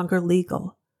no longer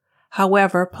legal.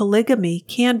 However, polygamy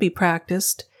can be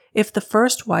practiced if the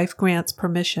first wife grants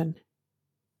permission.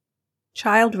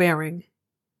 Child-rearing.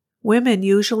 Women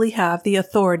usually have the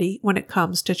authority when it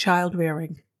comes to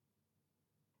child-rearing.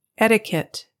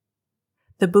 Etiquette.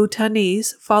 The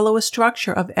Bhutanese follow a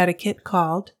structure of etiquette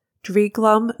called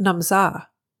Driglam Namza.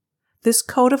 This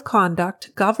code of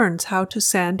conduct governs how to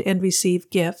send and receive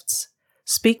gifts,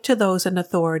 speak to those in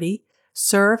authority,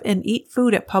 serve and eat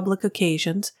food at public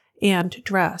occasions, and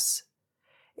dress.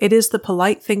 It is the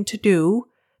polite thing to do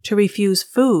to refuse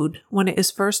food when it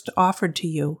is first offered to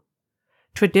you.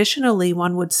 Traditionally,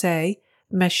 one would say,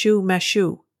 meshu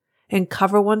meshu, and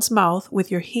cover one's mouth with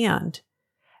your hand.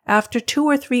 After 2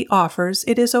 or 3 offers,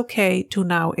 it is okay to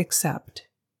now accept.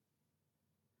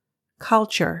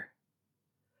 Culture.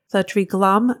 The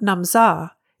Driglam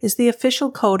Namza is the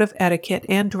official code of etiquette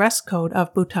and dress code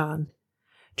of Bhutan.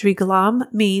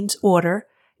 Driglam means order,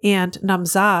 and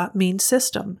Namza means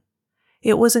system.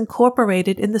 It was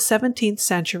incorporated in the 17th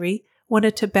century when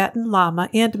a Tibetan Lama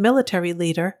and military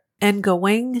leader,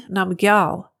 Ngawang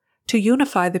Namgyal, to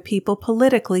unify the people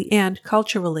politically and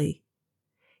culturally.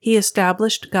 He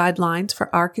established guidelines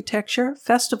for architecture,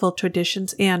 festival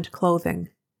traditions, and clothing.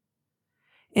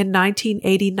 In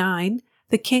 1989,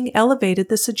 the king elevated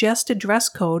the suggested dress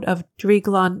code of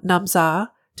Driglam Namza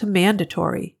to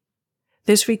mandatory.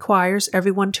 This requires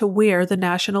everyone to wear the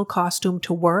national costume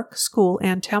to work, school,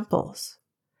 and temples.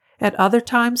 At other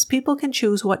times, people can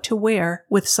choose what to wear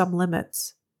with some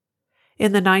limits.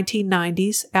 In the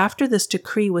 1990s, after this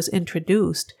decree was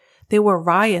introduced, there were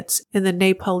riots in the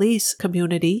Nepalese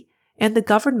community, and the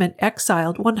government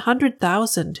exiled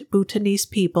 100,000 Bhutanese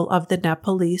people of the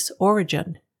Nepalese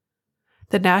origin.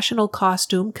 The national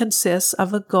costume consists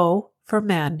of a go for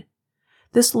men.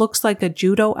 This looks like a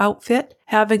judo outfit,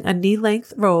 having a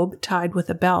knee-length robe tied with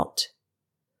a belt.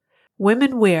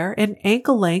 Women wear an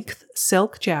ankle-length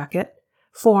silk jacket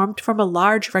formed from a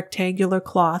large rectangular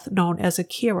cloth known as a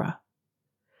kira.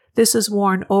 This is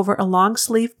worn over a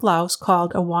long-sleeve blouse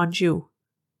called a wanju.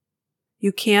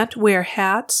 You can't wear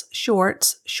hats,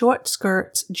 shorts, short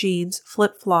skirts, jeans,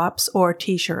 flip-flops, or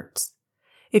t-shirts.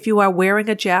 If you are wearing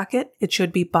a jacket, it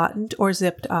should be buttoned or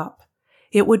zipped up.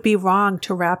 It would be wrong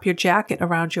to wrap your jacket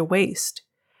around your waist.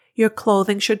 Your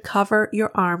clothing should cover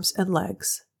your arms and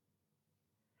legs.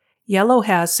 Yellow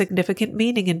has significant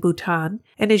meaning in Bhutan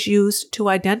and is used to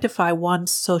identify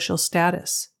one's social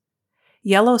status.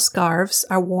 Yellow scarves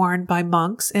are worn by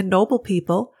monks and noble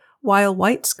people, while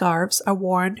white scarves are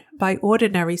worn by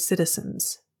ordinary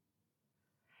citizens.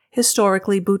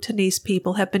 Historically, Bhutanese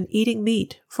people have been eating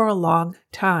meat for a long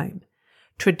time.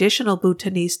 Traditional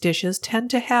Bhutanese dishes tend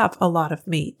to have a lot of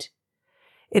meat.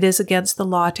 It is against the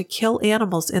law to kill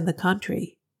animals in the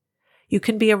country. You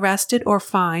can be arrested or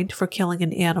fined for killing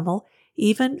an animal,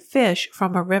 even fish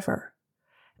from a river.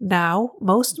 Now,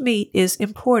 most meat is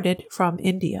imported from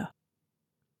India.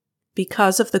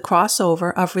 Because of the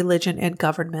crossover of religion and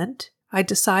government, I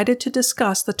decided to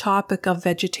discuss the topic of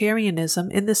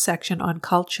vegetarianism in this section on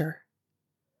culture.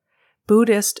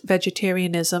 Buddhist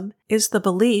vegetarianism is the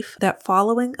belief that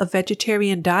following a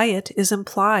vegetarian diet is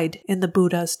implied in the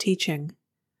Buddha's teaching.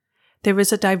 There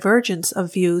is a divergence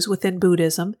of views within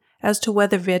Buddhism as to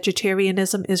whether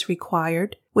vegetarianism is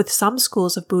required, with some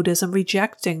schools of Buddhism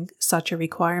rejecting such a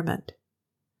requirement.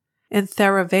 In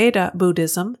Theravada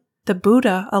Buddhism, the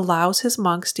Buddha allows his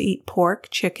monks to eat pork,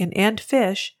 chicken, and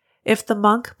fish if the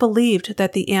monk believed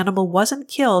that the animal wasn't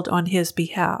killed on his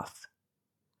behalf.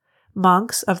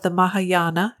 Monks of the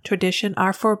Mahayana tradition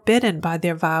are forbidden by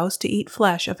their vows to eat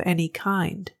flesh of any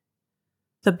kind.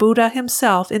 The Buddha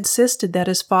himself insisted that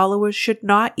his followers should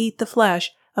not eat the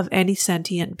flesh of any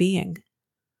sentient being.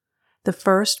 The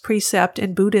first precept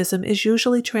in Buddhism is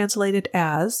usually translated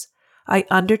as, "I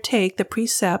undertake the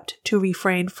precept to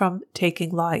refrain from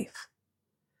taking life."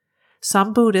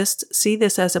 Some Buddhists see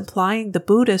this as implying the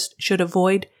Buddhist should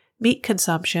avoid meat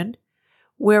consumption,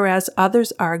 whereas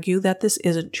others argue that this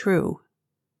isn't true.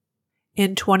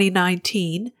 In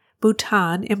 2019,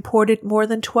 Bhutan imported more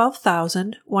than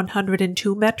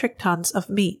 12,102 metric tons of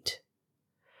meat.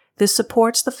 This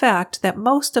supports the fact that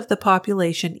most of the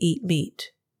population eat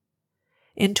meat.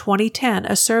 In 2010,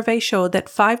 a survey showed that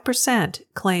 5%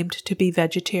 claimed to be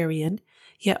vegetarian,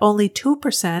 yet only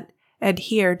 2%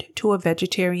 adhered to a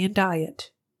vegetarian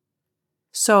diet.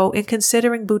 So, in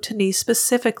considering Bhutanese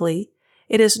specifically,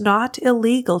 it is not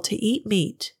illegal to eat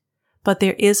meat, but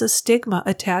there is a stigma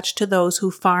attached to those who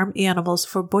farm animals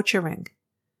for butchering.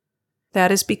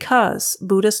 That is because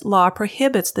Buddhist law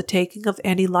prohibits the taking of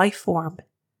any life form.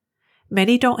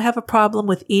 Many don't have a problem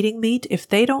with eating meat if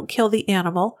they don't kill the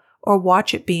animal or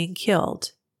watch it being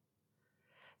killed.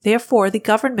 Therefore, the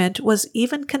government was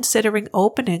even considering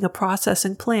opening a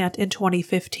processing plant in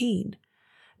 2015,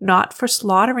 not for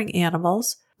slaughtering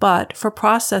animals, but for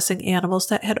processing animals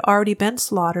that had already been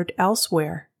slaughtered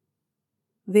elsewhere.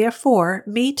 Therefore,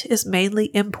 meat is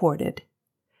mainly imported.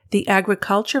 The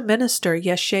Agriculture Minister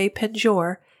Yeshe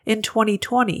Penjor in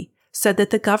 2020 said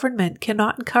that the government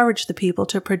cannot encourage the people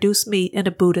to produce meat in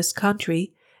a Buddhist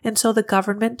country, and so the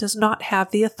government does not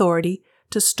have the authority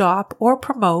to stop or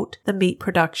promote the meat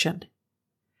production.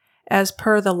 As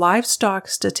per the livestock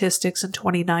statistics in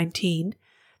 2019,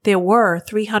 there were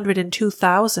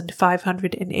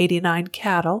 302,589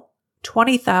 cattle,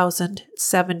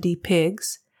 20,070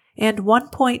 pigs, and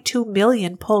 1.2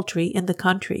 million poultry in the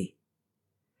country.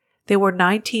 There were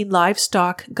 19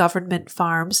 livestock government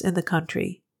farms in the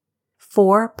country,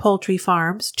 4 poultry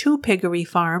farms, 2 piggery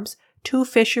farms, 2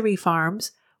 fishery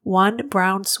farms, 1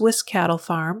 brown Swiss cattle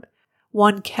farm,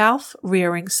 1 calf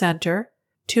rearing center,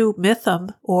 2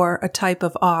 mitham, or a type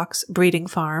of ox, breeding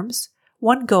farms,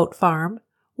 1 goat farm,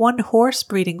 1 horse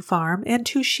breeding farm, and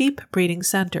 2 sheep breeding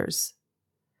centers.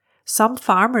 Some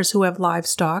farmers who have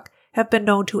livestock have been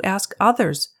known to ask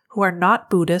others who are not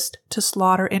Buddhist to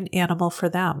slaughter an animal for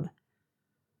them.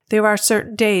 There are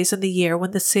certain days in the year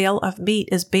when the sale of meat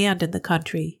is banned in the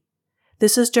country.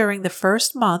 This is during the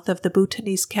first month of the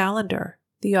Bhutanese calendar,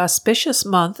 the auspicious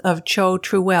month of Cho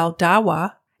Truel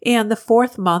Dawa, and the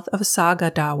 4th month of Saga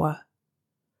Dawa.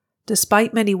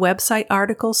 Despite many website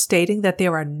articles stating that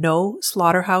there are no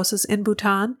slaughterhouses in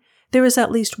Bhutan, there is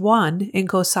at least one in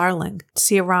Gosarling,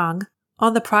 Sirang,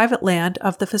 on the private land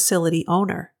of the facility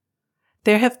owner.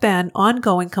 There have been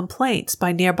ongoing complaints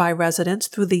by nearby residents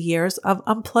through the years of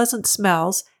unpleasant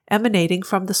smells emanating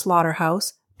from the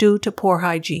slaughterhouse due to poor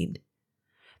hygiene.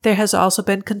 There has also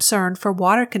been concern for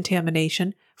water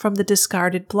contamination from the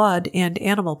discarded blood and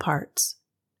animal parts.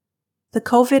 The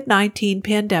COVID-19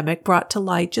 pandemic brought to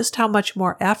light just how much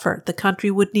more effort the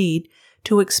country would need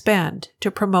to expend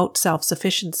to promote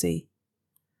self-sufficiency.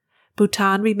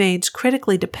 Bhutan remains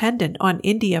critically dependent on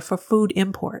India for food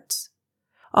imports.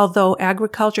 Although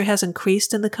agriculture has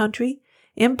increased in the country,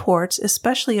 imports,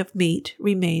 especially of meat,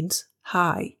 remains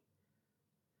high.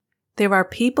 There are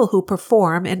people who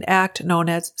perform an act known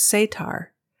as Setar.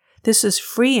 This is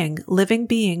freeing living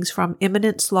beings from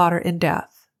imminent slaughter and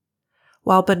death.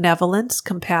 While benevolence,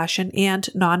 compassion, and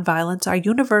nonviolence are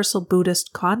universal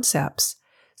Buddhist concepts,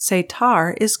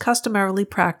 Setar is customarily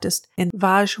practiced in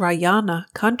Vajrayana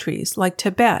countries like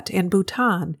Tibet and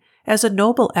Bhutan as a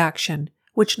noble action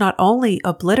which not only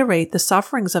obliterate the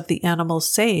sufferings of the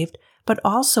animals saved, but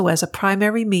also as a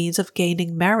primary means of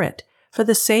gaining merit for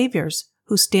the saviors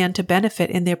who stand to benefit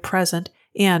in their present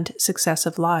and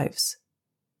successive lives.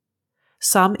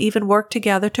 Some even work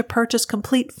together to purchase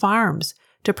complete farms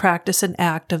to practice an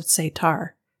act of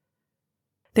setar.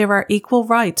 There are equal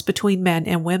rights between men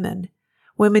and women.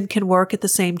 Women can work at the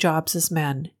same jobs as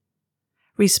men.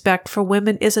 Respect for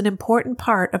women is an important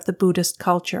part of the Buddhist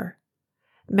culture.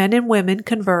 Men and women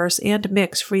converse and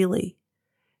mix freely.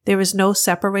 There is no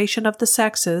separation of the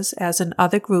sexes as in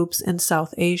other groups in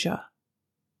South Asia.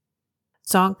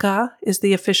 Dzongkha is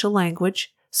the official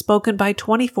language, spoken by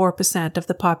 24% of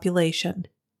the population.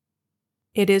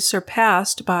 It is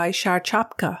surpassed by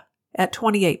Sharchapka at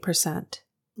 28%,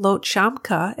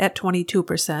 Lhotshamka at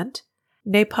 22%,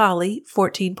 Nepali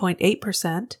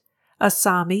 14.8%,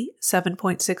 Assami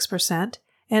 7.6%,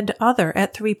 and other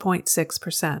at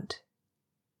 3.6%.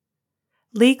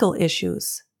 Legal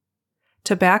issues.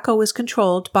 Tobacco is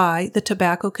controlled by the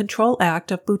Tobacco Control Act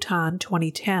of Bhutan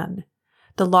 2010.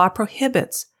 The law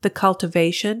prohibits the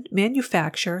cultivation,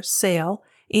 manufacture, sale,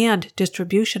 and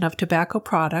distribution of tobacco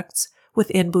products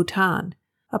within Bhutan,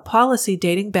 a policy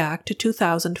dating back to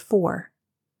 2004.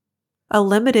 A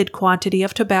limited quantity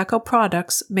of tobacco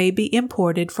products may be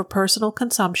imported for personal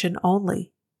consumption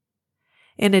only.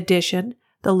 In addition,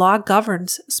 the law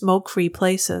governs smoke-free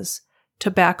places,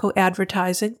 tobacco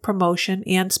advertising, promotion,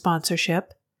 and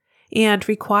sponsorship, and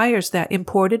requires that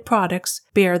imported products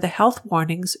bear the health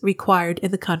warnings required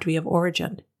in the country of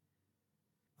origin.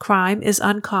 Crime is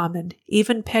uncommon,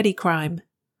 even petty crime.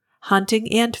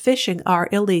 Hunting and fishing are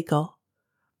illegal.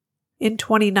 In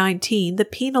 2019, the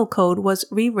Penal Code was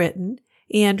rewritten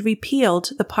and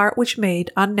repealed the part which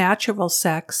made unnatural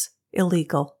sex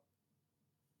illegal.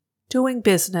 Doing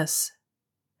business.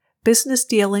 Business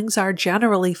dealings are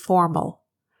generally formal.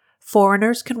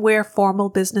 Foreigners can wear formal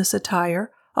business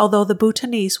attire, although the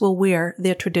Bhutanese will wear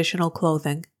their traditional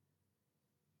clothing.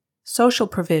 Social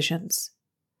provisions.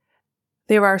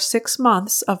 There are 6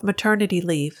 months of maternity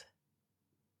leave.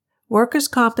 Workers'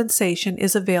 compensation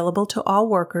is available to all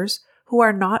workers who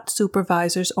are not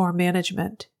supervisors or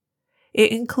management.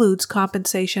 It includes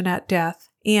compensation at death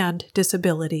and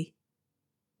disability.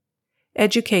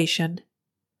 Education.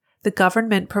 The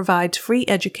government provides free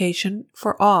education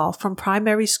for all from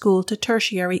primary school to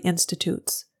tertiary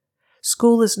institutes.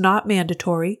 School is not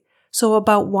mandatory, so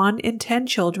about 1 in 10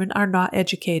 children are not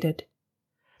educated.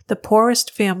 The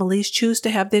poorest families choose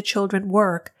to have their children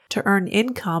work to earn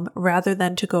income rather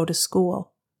than to go to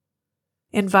school.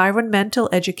 Environmental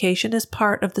education is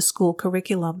part of the school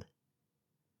curriculum.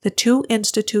 The 2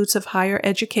 institutes of higher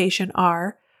education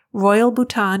are Royal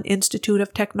Bhutan Institute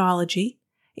of Technology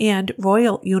and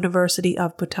Royal University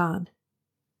of Bhutan.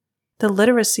 The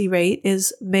literacy rate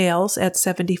is males at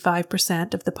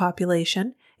 75% of the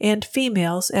population and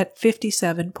females at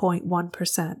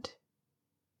 57.1%.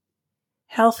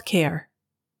 Healthcare.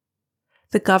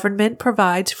 The government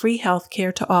provides free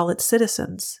healthcare to all its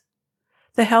citizens.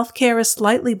 The healthcare is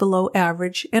slightly below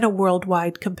average in a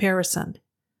worldwide comparison.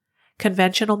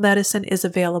 Conventional medicine is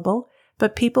available,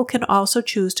 but people can also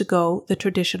choose to go the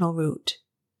traditional route.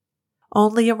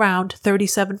 Only around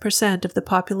 37% of the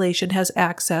population has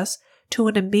access to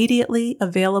an immediately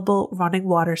available running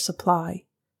water supply.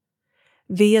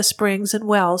 Via springs and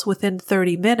wells within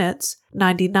 30 minutes,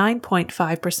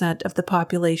 99.5% of the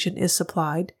population is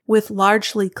supplied with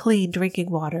largely clean drinking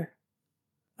water.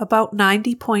 About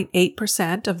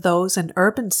 90.8% of those in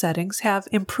urban settings have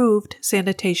improved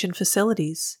sanitation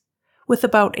facilities, with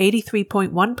about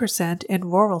 83.1% in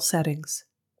rural settings.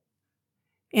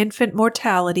 Infant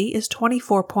mortality is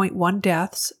 24.1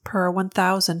 deaths per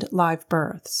 1,000 live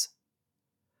births.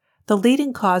 The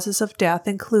leading causes of death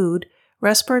include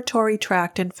respiratory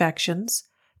tract infections,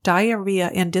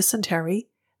 diarrhea and dysentery,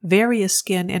 various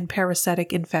skin and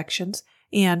parasitic infections,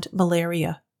 and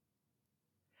malaria.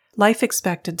 Life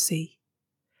expectancy: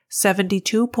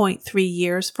 72.3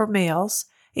 years for males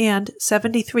and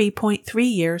 73.3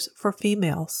 years for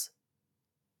females.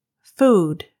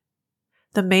 Food.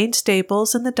 The main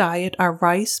staples in the diet are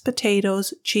rice,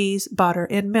 potatoes, cheese, butter,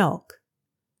 and milk.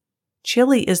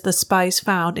 Chili is the spice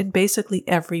found in basically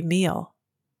every meal.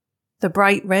 The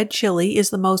bright red chili is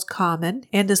the most common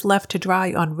and is left to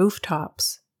dry on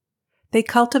rooftops. They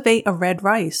cultivate a red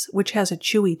rice, which has a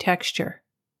chewy texture.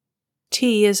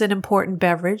 Tea is an important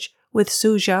beverage, with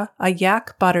suja, a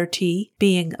yak butter tea,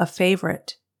 being a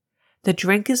favorite. The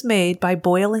drink is made by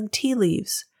boiling tea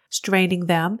leaves, straining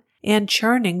them, and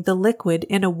churning the liquid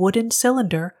in a wooden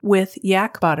cylinder with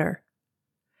yak butter.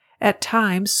 At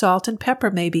times, salt and pepper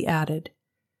may be added.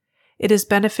 It is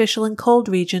beneficial in cold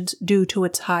regions due to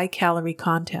its high calorie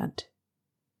content.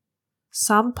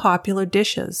 Some popular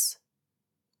dishes.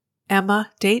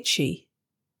 Emma Daitchi.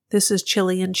 This is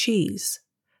Chilean cheese,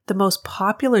 the most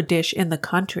popular dish in the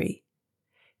country.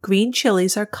 Green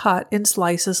chilies are cut in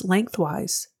slices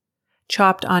lengthwise.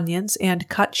 Chopped onions and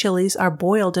cut chilies are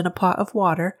boiled in a pot of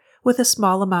water with a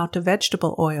small amount of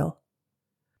vegetable oil.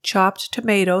 Chopped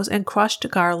tomatoes and crushed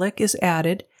garlic is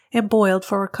added and boiled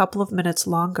for a couple of minutes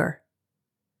longer.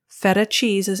 Feta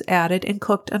cheese is added and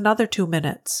cooked another 2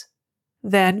 minutes.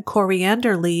 Then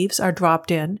coriander leaves are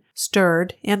dropped in,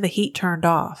 stirred, and the heat turned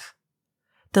off.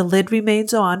 The lid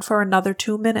remains on for another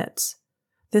 2 minutes.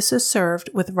 This is served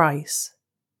with rice.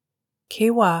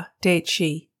 Kewa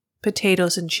daitchi,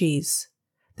 potatoes and cheese.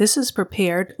 This is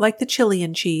prepared like the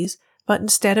Chilean cheese, but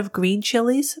instead of green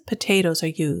chilies, potatoes are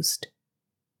used.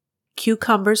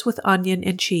 Cucumbers with onion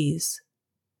and cheese.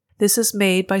 This is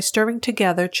made by stirring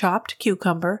together chopped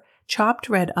cucumber, chopped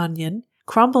red onion,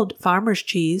 crumbled farmer's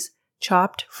cheese,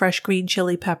 chopped fresh green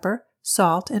chili pepper,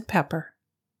 salt, and pepper.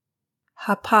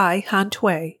 Hapai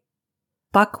hantui,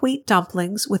 buckwheat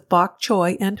dumplings with bok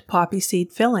choy and poppy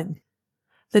seed filling.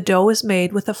 The dough is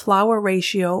made with a flour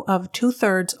ratio of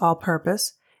 2/3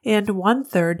 all-purpose and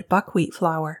 1/3 buckwheat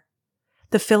flour.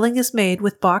 The filling is made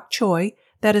with bok choy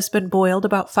that has been boiled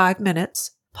about 5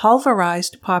 minutes,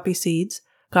 pulverized poppy seeds,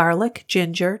 garlic,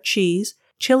 ginger, cheese,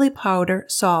 chili powder,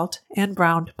 salt, and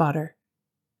browned butter.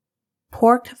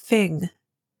 Pork fing,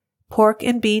 pork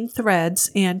and bean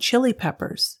threads and chili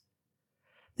peppers.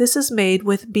 This is made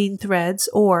with bean threads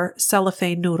or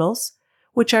cellophane noodles,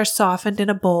 which are softened in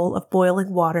a bowl of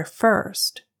boiling water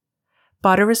first.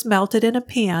 Butter is melted in a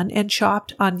pan and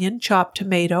chopped onion, chopped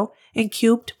tomato, and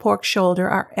cubed pork shoulder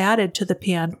are added to the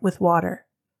pan with water.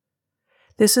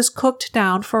 This is cooked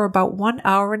down for about 1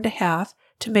 hour and a half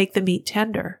to make the meat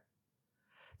tender.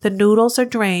 The noodles are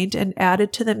drained and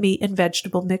added to the meat and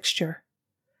vegetable mixture.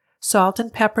 Salt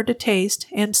and pepper to taste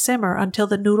and simmer until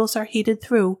the noodles are heated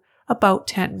through about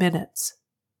 10 minutes.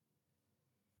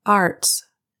 Arts.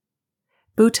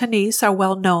 Bhutanese are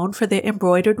well known for their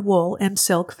embroidered wool and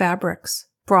silk fabrics,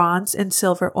 bronze and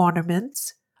silver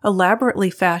ornaments,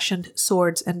 elaborately fashioned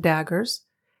swords and daggers,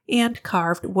 and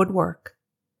carved woodwork.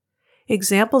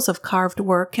 Examples of carved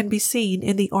work can be seen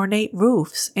in the ornate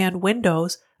roofs and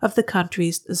windows of the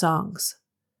country's dzongs.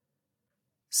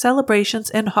 Celebrations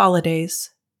and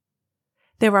holidays.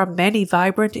 There are many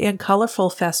vibrant and colorful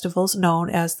festivals known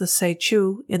as the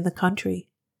Seichu in the country.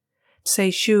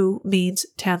 Seichu means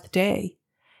 10th day,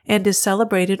 and is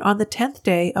celebrated on the 10th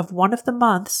day of one of the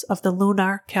months of the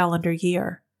lunar calendar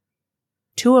year.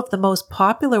 2 of the most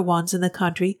popular ones in the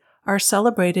country are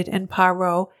celebrated in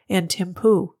Paro and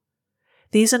Thimphu.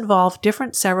 These involve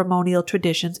different ceremonial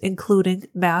traditions, including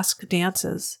mask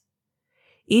dances.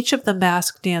 Each of the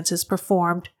mask dances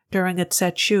performed during a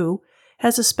Seichu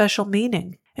has a special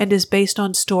meaning and is based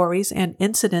on stories and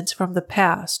incidents from the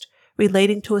past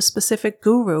relating to a specific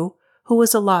guru who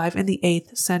was alive in the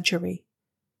 8th century.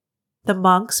 The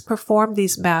monks perform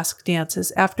these mask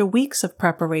dances after weeks of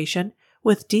preparation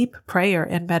with deep prayer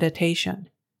and meditation.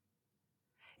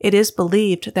 It is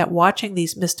believed that watching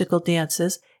these mystical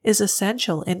dances is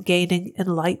essential in gaining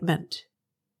enlightenment.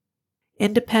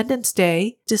 Independence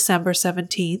Day, December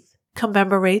 17th,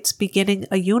 commemorates beginning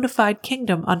a unified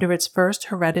kingdom under its first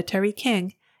hereditary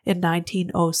king in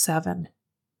 1907.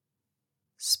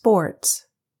 Sports.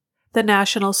 The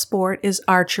national sport is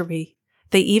archery.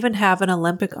 They even have an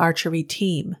Olympic archery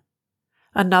team.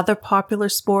 Another popular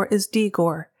sport is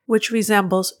Digor, which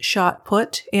resembles shot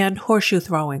put and horseshoe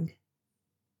throwing.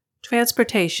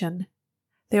 Transportation.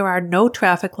 There are no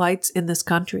traffic lights in this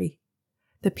country.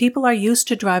 The people are used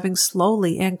to driving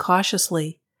slowly and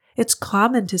cautiously. It's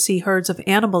common to see herds of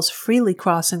animals freely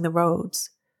crossing the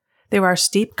roads. There are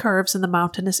steep curves in the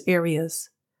mountainous areas.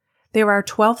 There are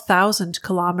 12,000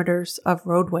 kilometers of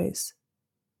roadways.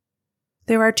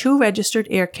 There are 2 registered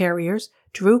air carriers,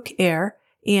 Druk Air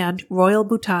and Royal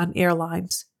Bhutan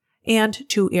Airlines, and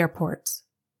 2 airports.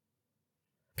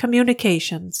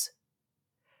 Communications.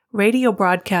 Radio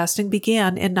broadcasting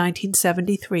began in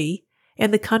 1973,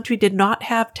 and the country did not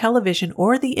have television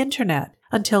or the internet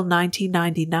until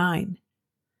 1999.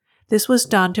 This was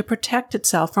done to protect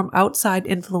itself from outside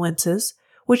influences,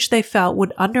 which they felt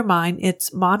would undermine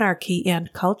its monarchy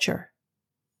and culture.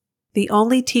 The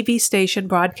only TV station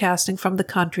broadcasting from the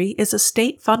country is a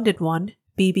state-funded one,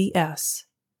 BBS.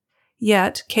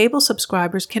 Yet, cable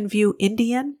subscribers can view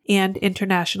Indian and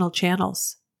international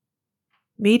channels.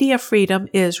 Media freedom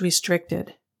is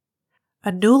restricted.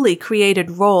 A newly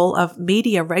created role of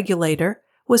media regulator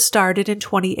was started in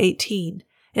 2018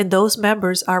 and those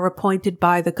members are appointed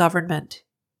by the government.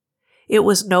 It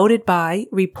was noted by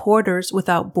Reporters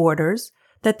Without Borders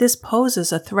that this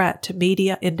poses a threat to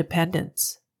media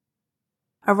independence.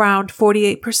 Around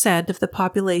 48% of the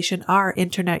population are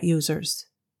Internet users.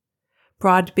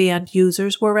 Broadband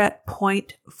users were at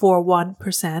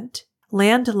 0.41%,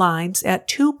 landlines at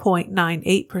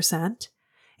 2.98%,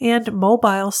 and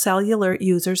mobile cellular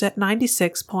users at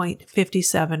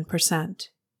 96.57%.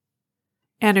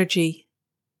 Energy.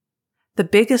 The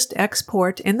biggest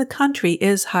export in the country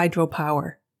is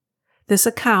hydropower. This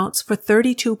accounts for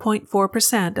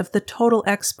 32.4% of the total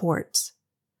exports.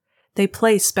 They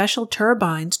place special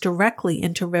turbines directly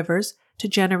into rivers to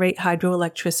generate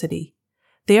hydroelectricity,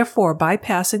 therefore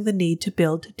bypassing the need to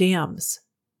build dams.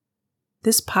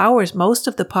 This powers most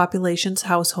of the population's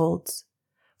households.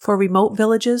 For remote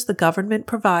villages, the government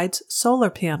provides solar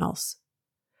panels.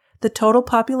 The total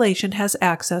population has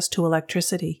access to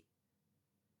electricity.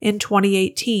 In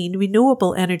 2018,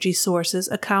 renewable energy sources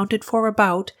accounted for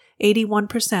about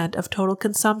 81% of total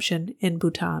consumption in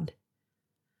Bhutan.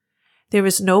 There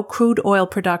is no crude oil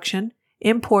production,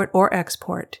 import or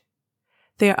export.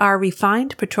 There are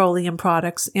refined petroleum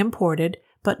products imported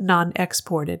but none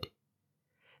exported.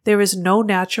 There is no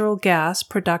natural gas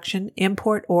production,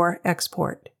 import or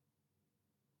export.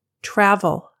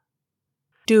 Travel.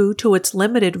 Due to its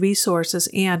limited resources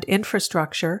and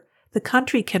infrastructure, the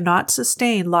country cannot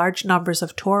sustain large numbers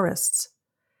of tourists.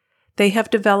 They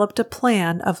have developed a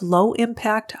plan of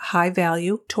low-impact,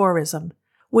 high-value tourism,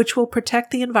 which will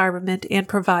protect the environment and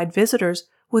provide visitors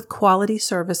with quality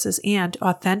services and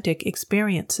authentic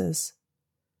experiences.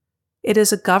 It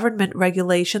is a government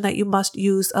regulation that you must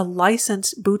use a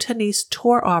licensed Bhutanese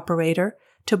tour operator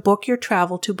to book your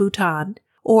travel to Bhutan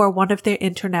or one of their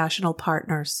international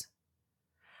partners.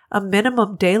 A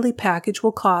minimum daily package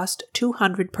will cost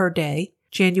 $200 per day,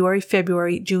 January,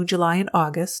 February, June, July, and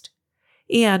August,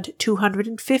 and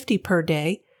 $250 per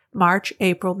day, March,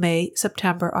 April, May,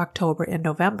 September, October, and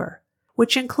November,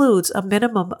 which includes a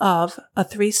minimum of a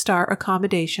 3-star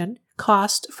accommodation,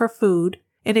 cost for food,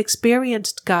 an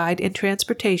experienced guide and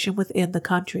transportation within the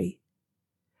country.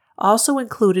 Also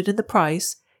included in the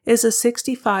price is a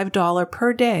 $65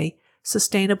 per day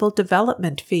sustainable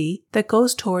development fee that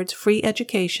goes towards free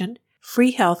education,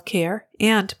 free health care,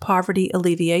 and poverty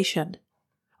alleviation.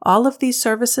 All of these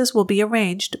services will be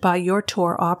arranged by your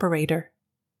tour operator.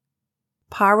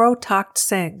 Paro Takht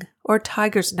Singh, or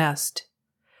Tiger's Nest.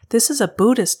 This is a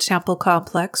Buddhist temple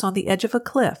complex on the edge of a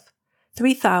cliff,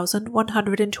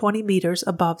 3,120 meters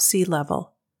above sea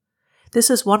level. This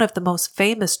is one of the most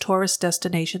famous tourist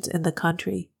destinations in the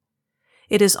country.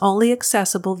 It is only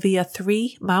accessible via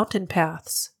 3 mountain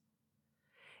paths.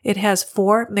 It has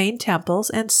 4 main temples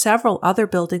and several other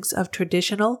buildings of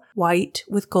traditional white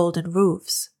with golden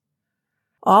roofs.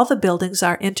 All the buildings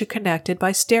are interconnected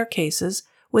by staircases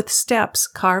with steps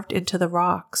carved into the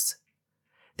rocks.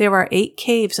 There are 8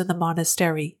 caves in the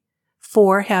monastery,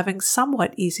 4 having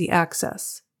somewhat easy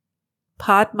access.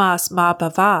 Padmas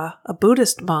Mabhava, a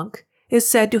Buddhist monk, is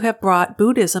said to have brought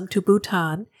Buddhism to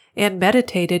Bhutan and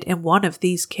meditated in one of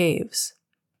these caves.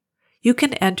 You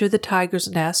can enter the Tiger's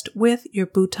Nest with your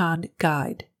Bhutan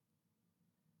guide.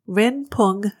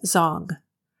 Rinpung Dzong,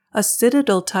 a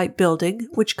citadel-type building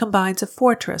which combines a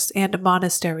fortress and a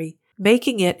monastery,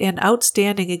 making it an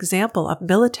outstanding example of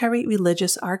military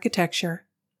religious architecture.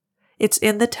 It's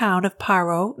in the town of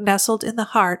Paro, nestled in the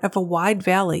heart of a wide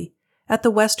valley at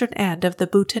the western end of the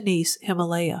Bhutanese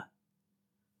Himalaya.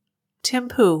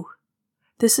 Thimphu.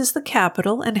 This is the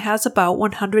capital and has about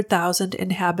 100,000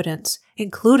 inhabitants,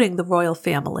 including the royal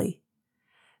family.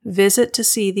 Visit to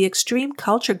see the extreme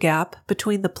culture gap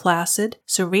between the placid,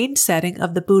 serene setting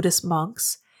of the Buddhist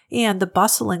monks and the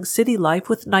bustling city life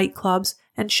with nightclubs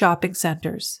and shopping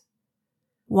centers.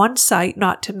 One sight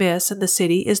not to miss in the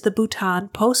city is the Bhutan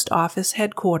Post Office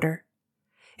headquarters.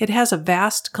 It has a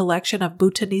vast collection of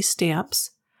Bhutanese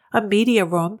stamps, a media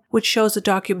room which shows a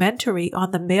documentary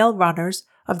on the mail runners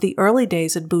of the early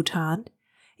days in Bhutan,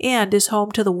 and is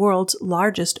home to the world's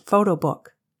largest photo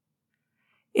book.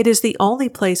 It is the only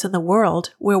place in the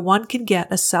world where one can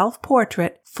get a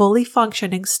self-portrait, fully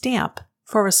functioning stamp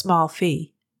for a small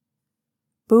fee.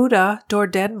 Buddha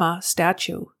Dordhenma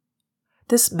statue.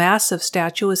 This massive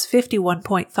statue is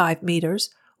 51.5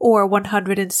 meters, or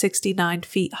 169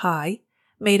 feet high,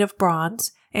 made of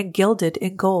bronze and gilded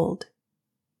in gold.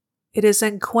 It is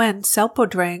in Kuen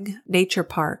Selpodrang Nature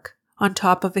Park, on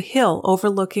top of a hill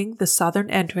overlooking the southern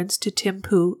entrance to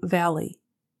Thimphu Valley.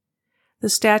 The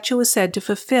statue is said to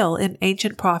fulfill an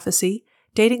ancient prophecy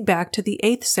dating back to the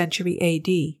 8th century AD,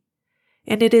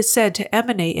 and it is said to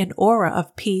emanate an aura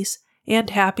of peace and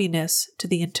happiness to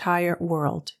the entire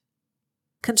world.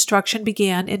 Construction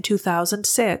began in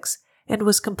 2006 and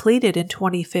was completed in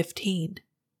 2015.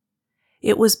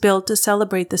 It was built to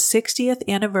celebrate the 60th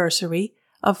anniversary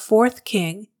of 4th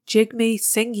King Jigme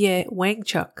Singye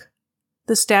Wangchuck.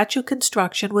 The statue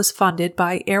construction was funded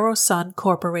by Aerosun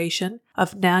Corporation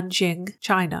of Nanjing,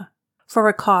 China, for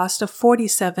a cost of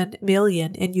 $47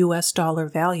 million in US dollar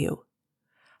value.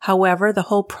 However, the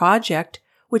whole project,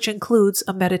 which includes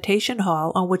a meditation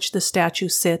hall on which the statue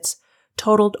sits,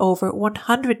 totaled over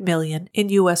 $100 million in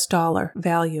US dollar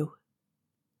value.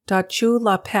 Dachu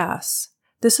La Pass.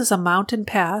 This is a mountain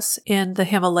pass in the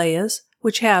Himalayas,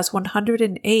 which has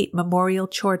 108 memorial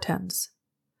chortens.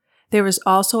 There is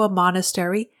also a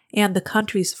monastery and the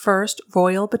country's first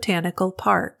Royal Botanical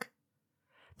Park.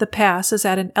 The pass is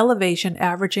at an elevation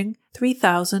averaging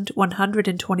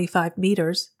 3,125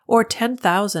 meters, or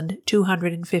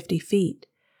 10,250 feet,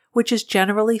 which is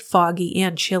generally foggy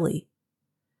and chilly.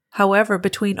 However,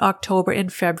 between October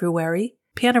and February,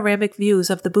 panoramic views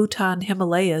of the Bhutan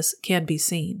Himalayas can be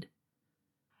seen.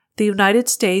 The United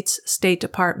States State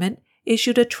Department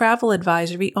issued a travel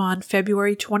advisory on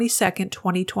February 22,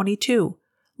 2022,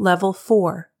 Level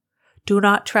 4. Do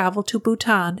not travel to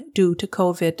Bhutan due to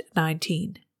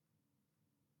COVID-19.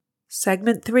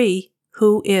 Segment 3.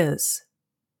 Who is?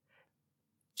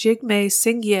 Jigme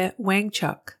Singye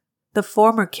Wangchuck, the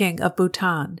former king of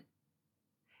Bhutan.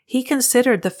 He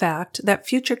considered the fact that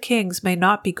future kings may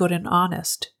not be good and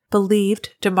honest,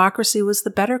 believed democracy was the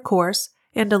better course,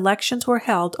 and elections were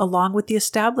held along with the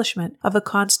establishment of a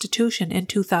constitution in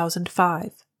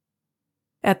 2005.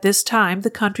 At this time, the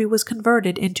country was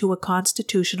converted into a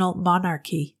constitutional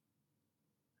monarchy.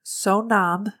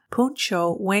 Sonam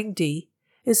Phuncho Wangdi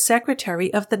is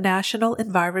Secretary of the National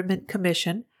Environment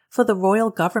Commission for the Royal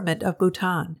Government of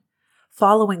Bhutan,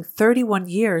 following 31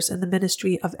 years in the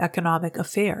Ministry of Economic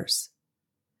Affairs.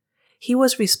 He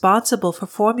was responsible for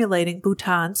formulating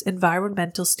Bhutan's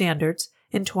environmental standards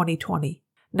in 2020,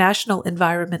 National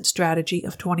Environment Strategy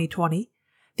of 2020,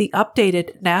 the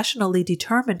updated Nationally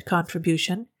Determined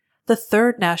Contribution, the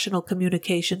third National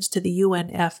Communications to the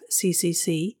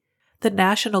UNFCCC, the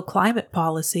National Climate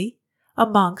Policy,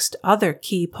 amongst other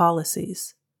key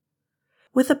policies.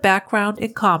 With a background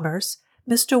in commerce,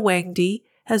 Mr. Wangdi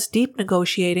has deep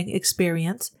negotiating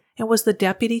experience and was the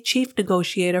Deputy Chief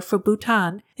Negotiator for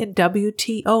Bhutan in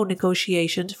WTO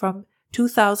negotiations from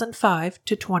 2005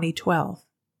 to 2012.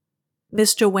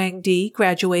 Mr. Wangdi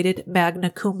graduated magna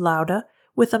cum laude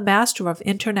with a Master of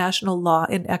International Law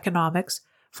in Economics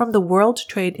from the World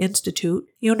Trade Institute,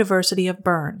 University of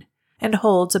Bern, and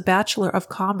holds a Bachelor of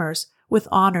Commerce with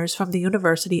honors from the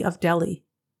University of Delhi.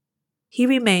 He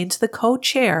remains the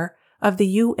co-chair of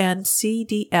the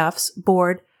UNCDF's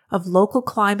Board of Local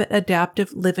Climate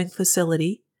Adaptive Living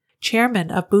Facility,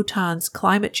 chairman of Bhutan's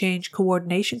Climate Change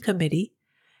Coordination Committee,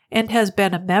 and has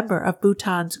been a member of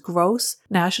Bhutan's Gross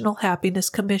National Happiness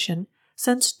Commission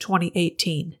since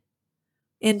 2018.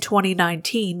 In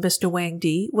 2019, Mr.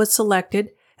 Wangdi was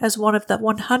selected as one of the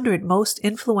 100 most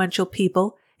influential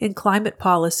people in climate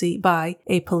policy by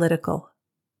Apolitical.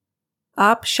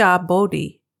 Apsha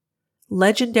Bodhi,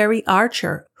 legendary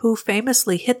archer who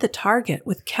famously hit the target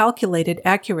with calculated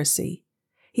accuracy.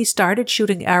 He started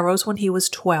shooting arrows when he was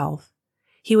 12.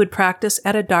 He would practice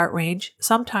at a dart range,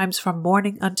 sometimes from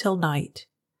morning until night.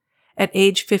 At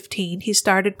age 15, he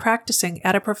started practicing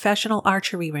at a professional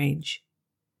archery range.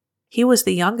 He was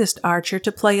the youngest archer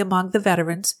to play among the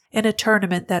veterans in a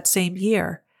tournament that same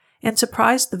year, and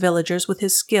surprised the villagers with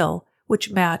his skill, which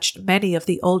matched many of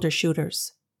the older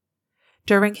shooters.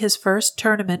 During his first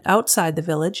tournament outside the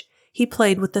village, he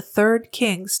played with the 3rd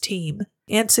King's team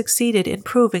and succeeded in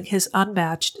proving his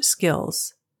unmatched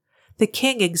skills. The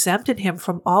king exempted him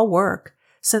from all work,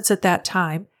 since at that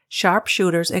time,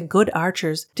 sharpshooters and good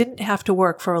archers didn't have to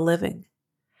work for a living.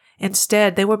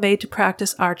 Instead, they were made to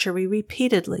practice archery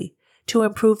repeatedly to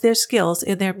improve their skills,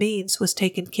 and their means was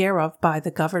taken care of by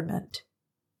the government.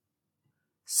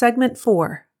 Segment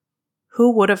 4.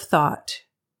 Who would have thought?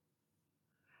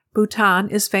 Bhutan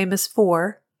is famous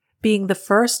for being the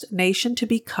first nation to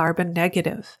be carbon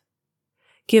negative,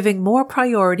 giving more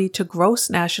priority to gross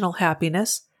national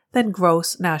happiness than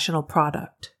gross national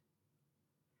product.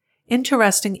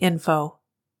 Interesting info.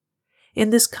 In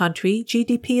this country,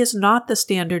 GDP is not the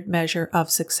standard measure of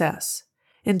success.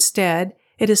 Instead,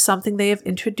 it is something they have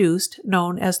introduced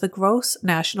known as the gross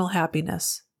national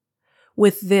happiness.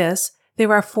 With this,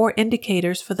 there are 4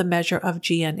 indicators for the measure of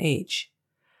GNH: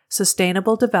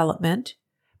 sustainable development,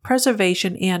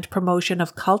 preservation and promotion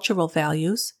of cultural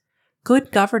values,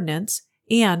 good governance,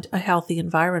 and a healthy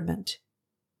environment.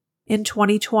 In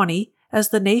 2020, as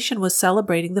the nation was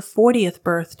celebrating the 40th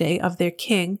birthday of their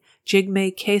king,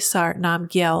 Jigme Khesar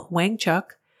Namgyel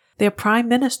Wangchuck, their prime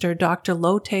minister, Dr.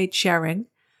 Lothae Tshering,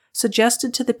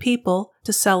 suggested to the people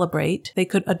to celebrate they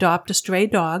could adopt a stray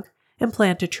dog and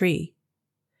plant a tree.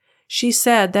 She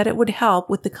said that it would help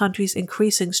with the country's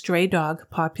increasing stray dog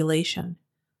population.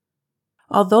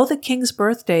 Although the king's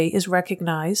birthday is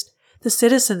recognized, the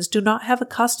citizens do not have a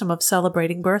custom of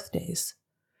celebrating birthdays.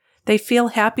 They feel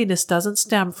happiness doesn't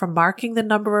stem from marking the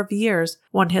number of years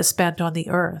one has spent on the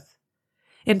earth.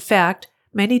 In fact,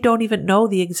 many don't even know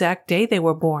the exact day they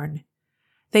were born.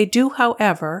 They do,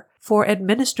 however, for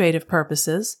administrative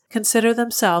purposes, consider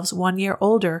themselves 1 year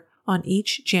older on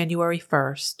each January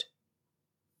 1st.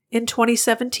 In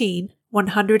 2017,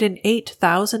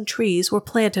 108,000 trees were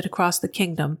planted across the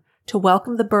kingdom to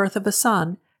welcome the birth of a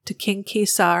son to King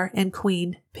Khesar and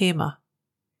Queen Pema.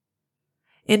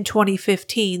 In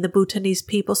 2015, the Bhutanese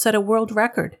people set a world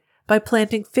record by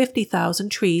planting 50,000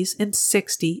 trees in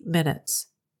 60 minutes.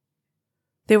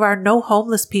 There are no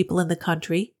homeless people in the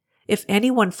country. If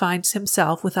anyone finds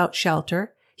himself without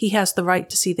shelter, he has the right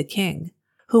to see the king,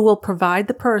 who will provide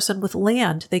the person with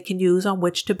land they can use on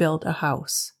which to build a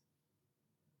house.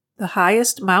 The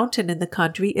highest mountain in the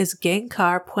country is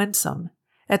Gangkhar Puensum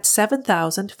at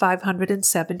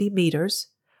 7,570 meters,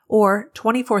 or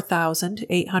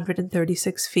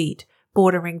 24,836 feet,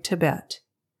 bordering Tibet.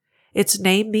 Its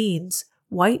name means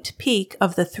White Peak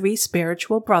of the Three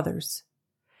Spiritual Brothers.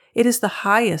 It is the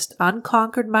highest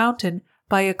unconquered mountain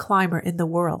by a climber in the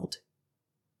world.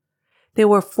 There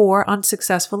were 4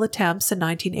 unsuccessful attempts in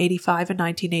 1985 and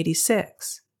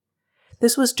 1986.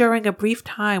 This was during a brief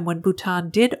time when Bhutan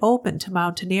did open to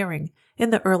mountaineering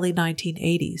in the early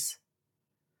 1980s.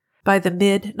 By the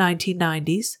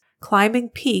mid-1990s, climbing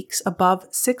peaks above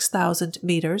 6,000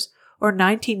 meters or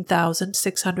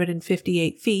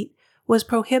 19,658 feet was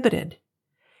prohibited,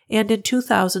 and in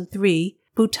 2003,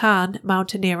 Bhutan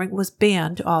mountaineering was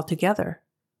banned altogether.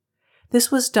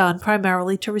 This was done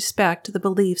primarily to respect the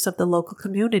beliefs of the local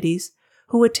communities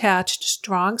who attached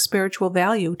strong spiritual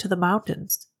value to the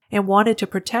mountains and wanted to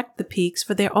protect the peaks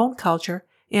for their own culture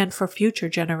and for future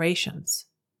generations.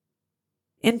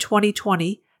 In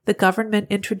 2020, the government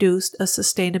introduced a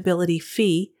sustainability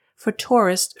fee for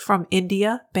tourists from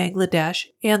India, Bangladesh,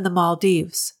 and the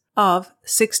Maldives of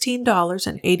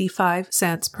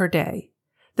 $16.85 per day.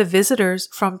 The visitors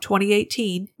from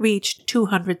 2018 reached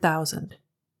 200,000.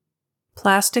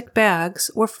 Plastic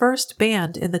bags were first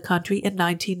banned in the country in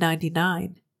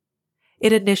 1999.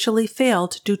 It initially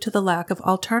failed due to the lack of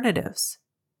alternatives.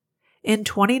 In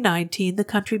 2019, the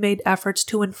country made efforts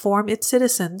to inform its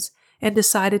citizens and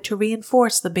decided to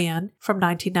reinforce the ban from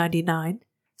 1999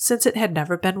 since it had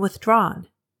never been withdrawn.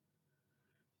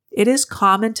 It is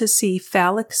common to see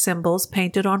phallic symbols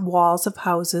painted on walls of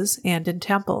houses and in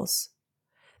temples.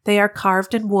 They are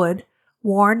carved in wood,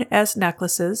 worn as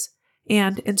necklaces,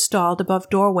 and installed above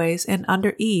doorways and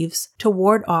under eaves to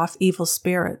ward off evil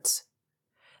spirits.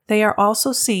 They are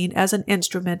also seen as an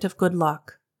instrument of good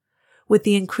luck. With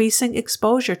the increasing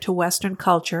exposure to Western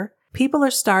culture, people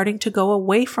are starting to go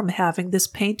away from having this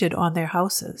painted on their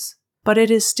houses. But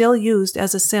it is still used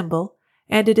as a symbol,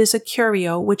 and it is a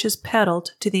curio which is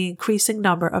peddled to the increasing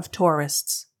number of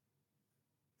tourists.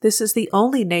 This is the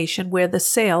only nation where the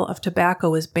sale of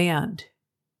tobacco is banned.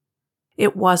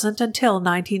 It wasn't until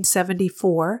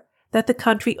 1974 that the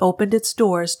country opened its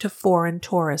doors to foreign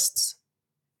tourists.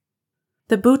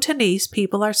 The Bhutanese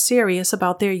people are serious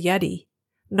about their Yeti,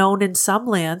 known in some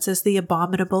lands as the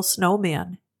abominable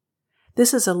snowman.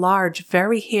 This is a large,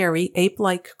 very hairy,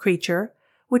 ape-like creature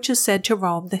which is said to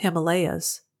roam the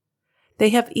Himalayas. They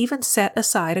have even set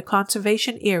aside a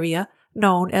conservation area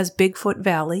known as Bigfoot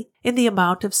Valley in the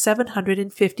amount of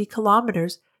 750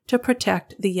 kilometers to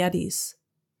protect the Yetis.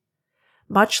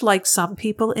 Much like some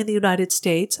people in the United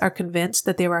States are convinced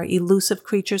that there are elusive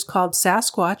creatures called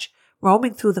Sasquatch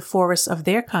roaming through the forests of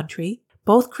their country,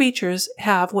 both creatures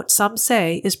have what some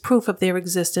say is proof of their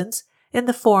existence in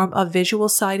the form of visual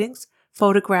sightings,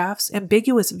 photographs,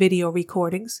 ambiguous video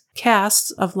recordings,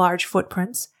 casts of large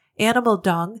footprints, animal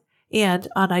dung, and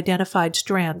unidentified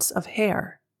strands of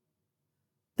hair.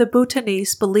 The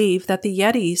Bhutanese believe that the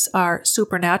Yetis are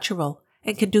supernatural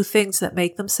and can do things that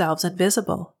make themselves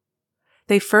invisible.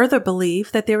 They further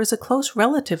believe that there is a close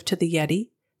relative to the Yeti,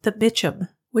 the Mitchum,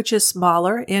 which is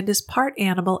smaller and is part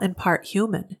animal and part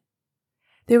human.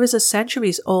 There is a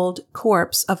centuries-old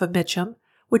corpse of a Mitchum,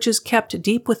 which is kept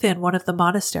deep within one of the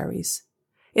monasteries.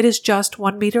 It is just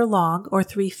 1 meter long, or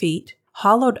 3 feet,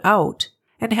 hollowed out,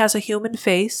 and has a human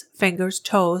face, fingers,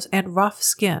 toes, and rough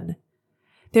skin.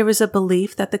 There is a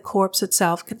belief that the corpse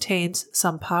itself contains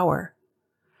some power.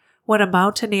 When a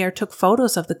mountaineer took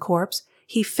photos of the corpse,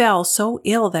 he fell so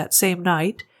ill that same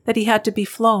night that he had to be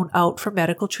flown out for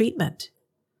medical treatment.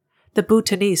 The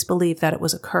Bhutanese believe that it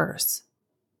was a curse.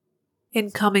 In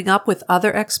coming up with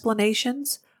other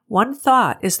explanations, one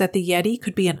thought is that the Yeti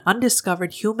could be an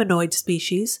undiscovered humanoid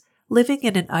species living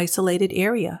in an isolated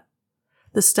area.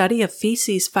 The study of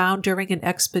feces found during an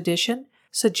expedition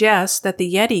suggests that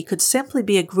the Yeti could simply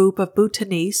be a group of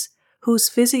Bhutanese whose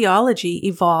physiology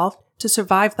evolved to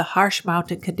survive the harsh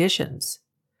mountain conditions.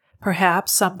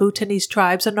 Perhaps some Bhutanese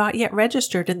tribes are not yet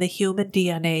registered in the Human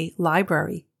DNA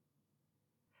Library.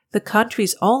 The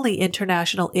country's only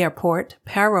international airport,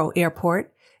 Paro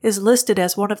Airport, is listed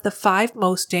as one of the 5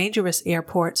 most dangerous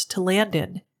airports to land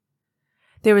in.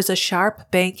 There is a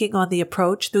sharp banking on the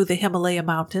approach through the Himalaya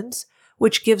Mountains,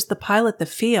 which gives the pilot the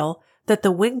feel that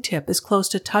the wingtip is close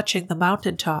to touching the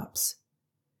mountaintops.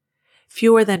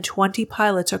 Fewer than 20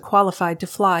 pilots are qualified to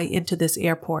fly into this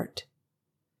airport.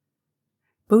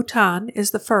 Bhutan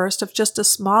is the first of just a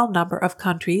small number of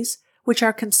countries which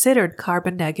are considered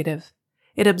carbon negative.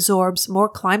 It absorbs more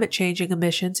climate-changing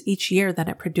emissions each year than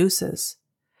it produces.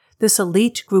 This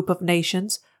elite group of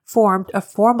nations formed a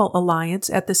formal alliance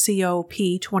at the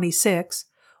COP26,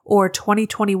 or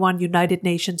 2021 United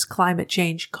Nations Climate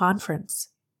Change Conference.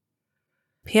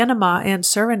 Panama and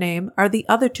Suriname are the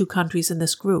other 2 countries in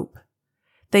this group.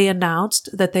 They announced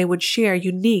that they would share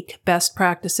unique best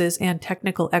practices and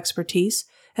technical expertise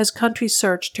as countries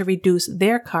search to reduce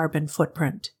their carbon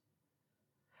footprint.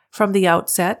 From the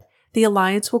outset, the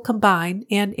alliance will combine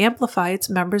and amplify its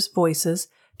members' voices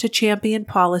to champion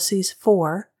policies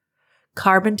for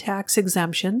carbon tax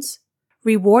exemptions,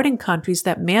 rewarding countries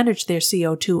that manage their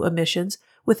CO2 emissions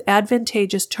with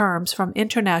advantageous terms from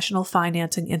international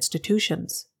financing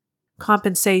institutions,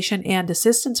 compensation and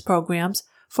assistance programs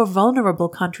for vulnerable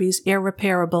countries'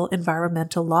 irreparable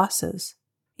environmental losses,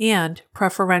 and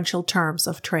preferential terms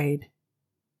of trade.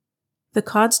 The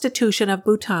Constitution of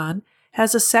Bhutan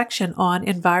has a section on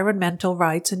environmental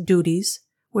rights and duties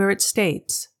where it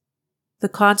states, "The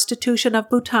Constitution of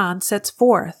Bhutan sets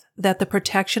forth that the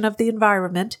protection of the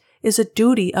environment is a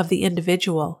duty of the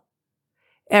individual.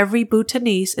 Every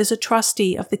Bhutanese is a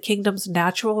trustee of the kingdom's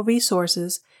natural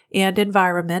resources and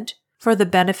environment for the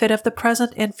benefit of the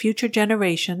present and future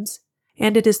generations,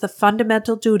 and it is the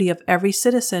fundamental duty of every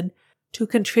citizen to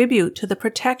contribute to the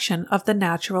protection of the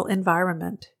natural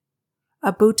environment.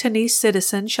 A Bhutanese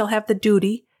citizen shall have the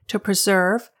duty to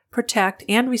preserve, protect,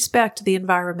 and respect the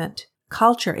environment,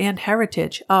 culture, and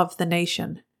heritage of the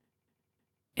nation."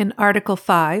 In Article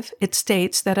 5, it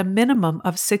states that a minimum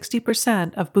of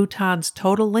 60% of Bhutan's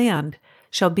total land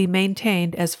shall be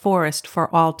maintained as forest for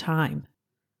all time.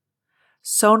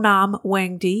 Sonam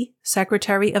Wangdi,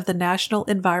 Secretary of the National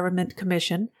Environment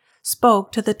Commission,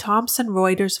 spoke to the Thomson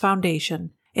Reuters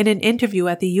Foundation in an interview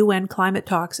at the UN climate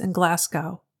talks in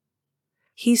Glasgow.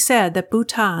 He said that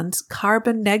Bhutan's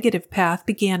carbon-negative path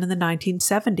began in the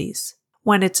 1970s,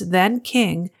 when its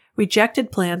then-king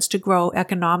rejected plans to grow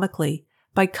economically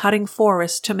by cutting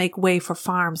forests to make way for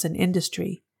farms and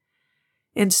industry.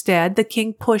 Instead, the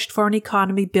king pushed for an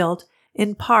economy built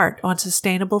in part on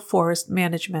sustainable forest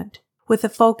management, with a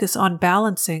focus on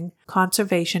balancing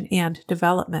conservation and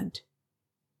development.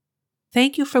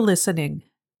 Thank you for listening.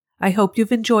 I hope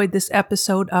you've enjoyed this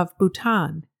episode of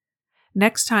Bhutan.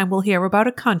 Next time we'll hear about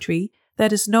a country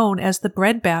that is known as the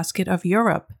breadbasket of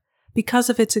Europe because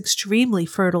of its extremely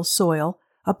fertile soil,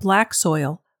 a black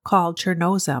soil called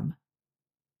Chernozem.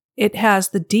 It has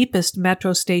the deepest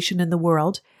metro station in the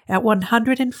world at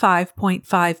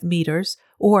 105.5 meters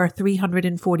or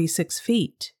 346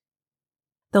 feet.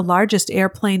 The largest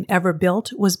airplane ever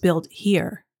built was built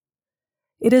here.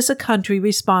 It is a country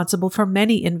responsible for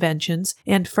many inventions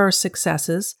and first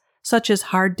successes, such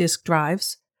as hard disk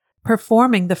drives,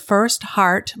 performing the first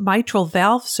heart mitral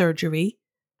valve surgery,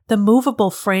 the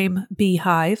movable frame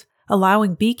beehive,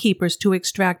 allowing beekeepers to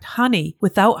extract honey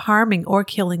without harming or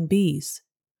killing bees,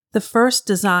 the first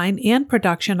design and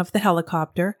production of the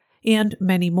helicopter, and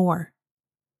many more.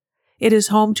 It is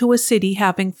home to a city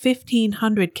having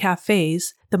 1,500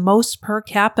 cafes, the most per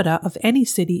capita of any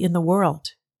city in the world.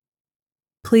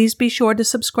 Please be sure to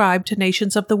subscribe to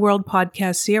Nations of the World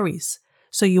podcast series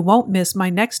so you won't miss my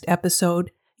next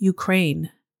episode,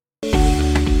 Ukraine.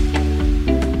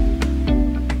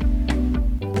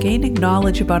 Gaining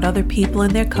knowledge about other people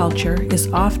and their culture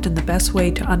is often the best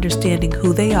way to understanding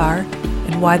who they are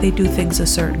and why they do things a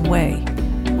certain way.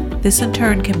 This in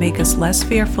turn can make us less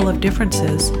fearful of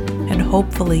differences and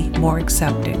hopefully more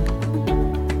accepting.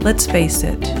 Let's face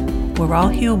it, we're all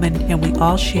human and we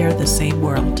all share the same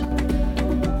world.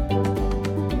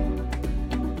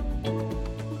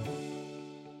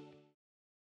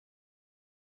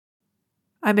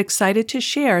 I'm excited to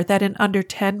share that in under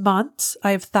 10 months,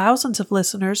 I have thousands of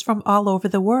listeners from all over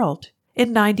the world,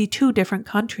 in 92 different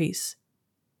countries.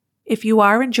 If you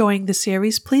are enjoying the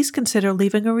series, please consider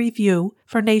leaving a review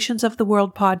for Nations of the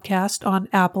World podcast on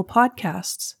Apple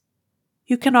Podcasts.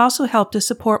 You can also help to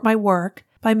support my work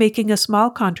by making a small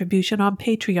contribution on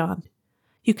Patreon.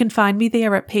 You can find me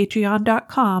there at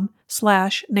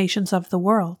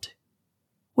patreon.com/nationsoftheworld.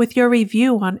 With your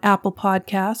review on Apple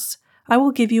Podcasts, I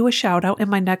will give you a shout out in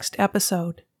my next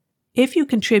episode. If you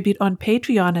contribute on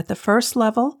Patreon at the first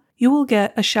level, you will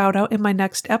get a shout out in my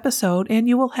next episode and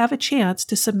you will have a chance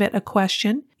to submit a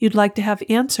question you'd like to have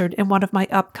answered in one of my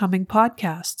upcoming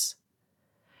podcasts.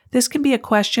 This can be a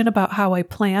question about how I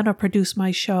plan or produce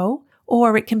my show,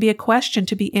 or it can be a question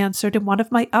to be answered in one of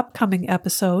my upcoming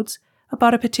episodes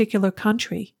about a particular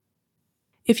country.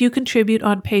 If you contribute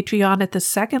on Patreon at the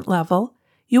second level,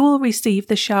 you will receive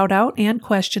the shout-out and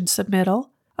question submittal,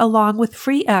 along with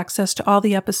free access to all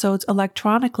the episodes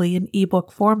electronically in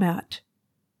ebook format.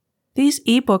 These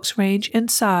ebooks range in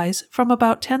size from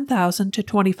about 10,000 to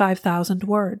 25,000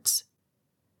 words.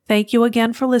 Thank you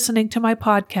again for listening to my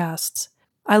podcasts.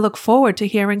 I look forward to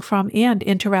hearing from and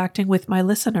interacting with my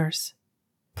listeners.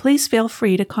 Please feel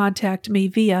free to contact me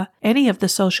via any of the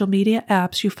social media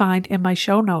apps you find in my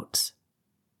show notes.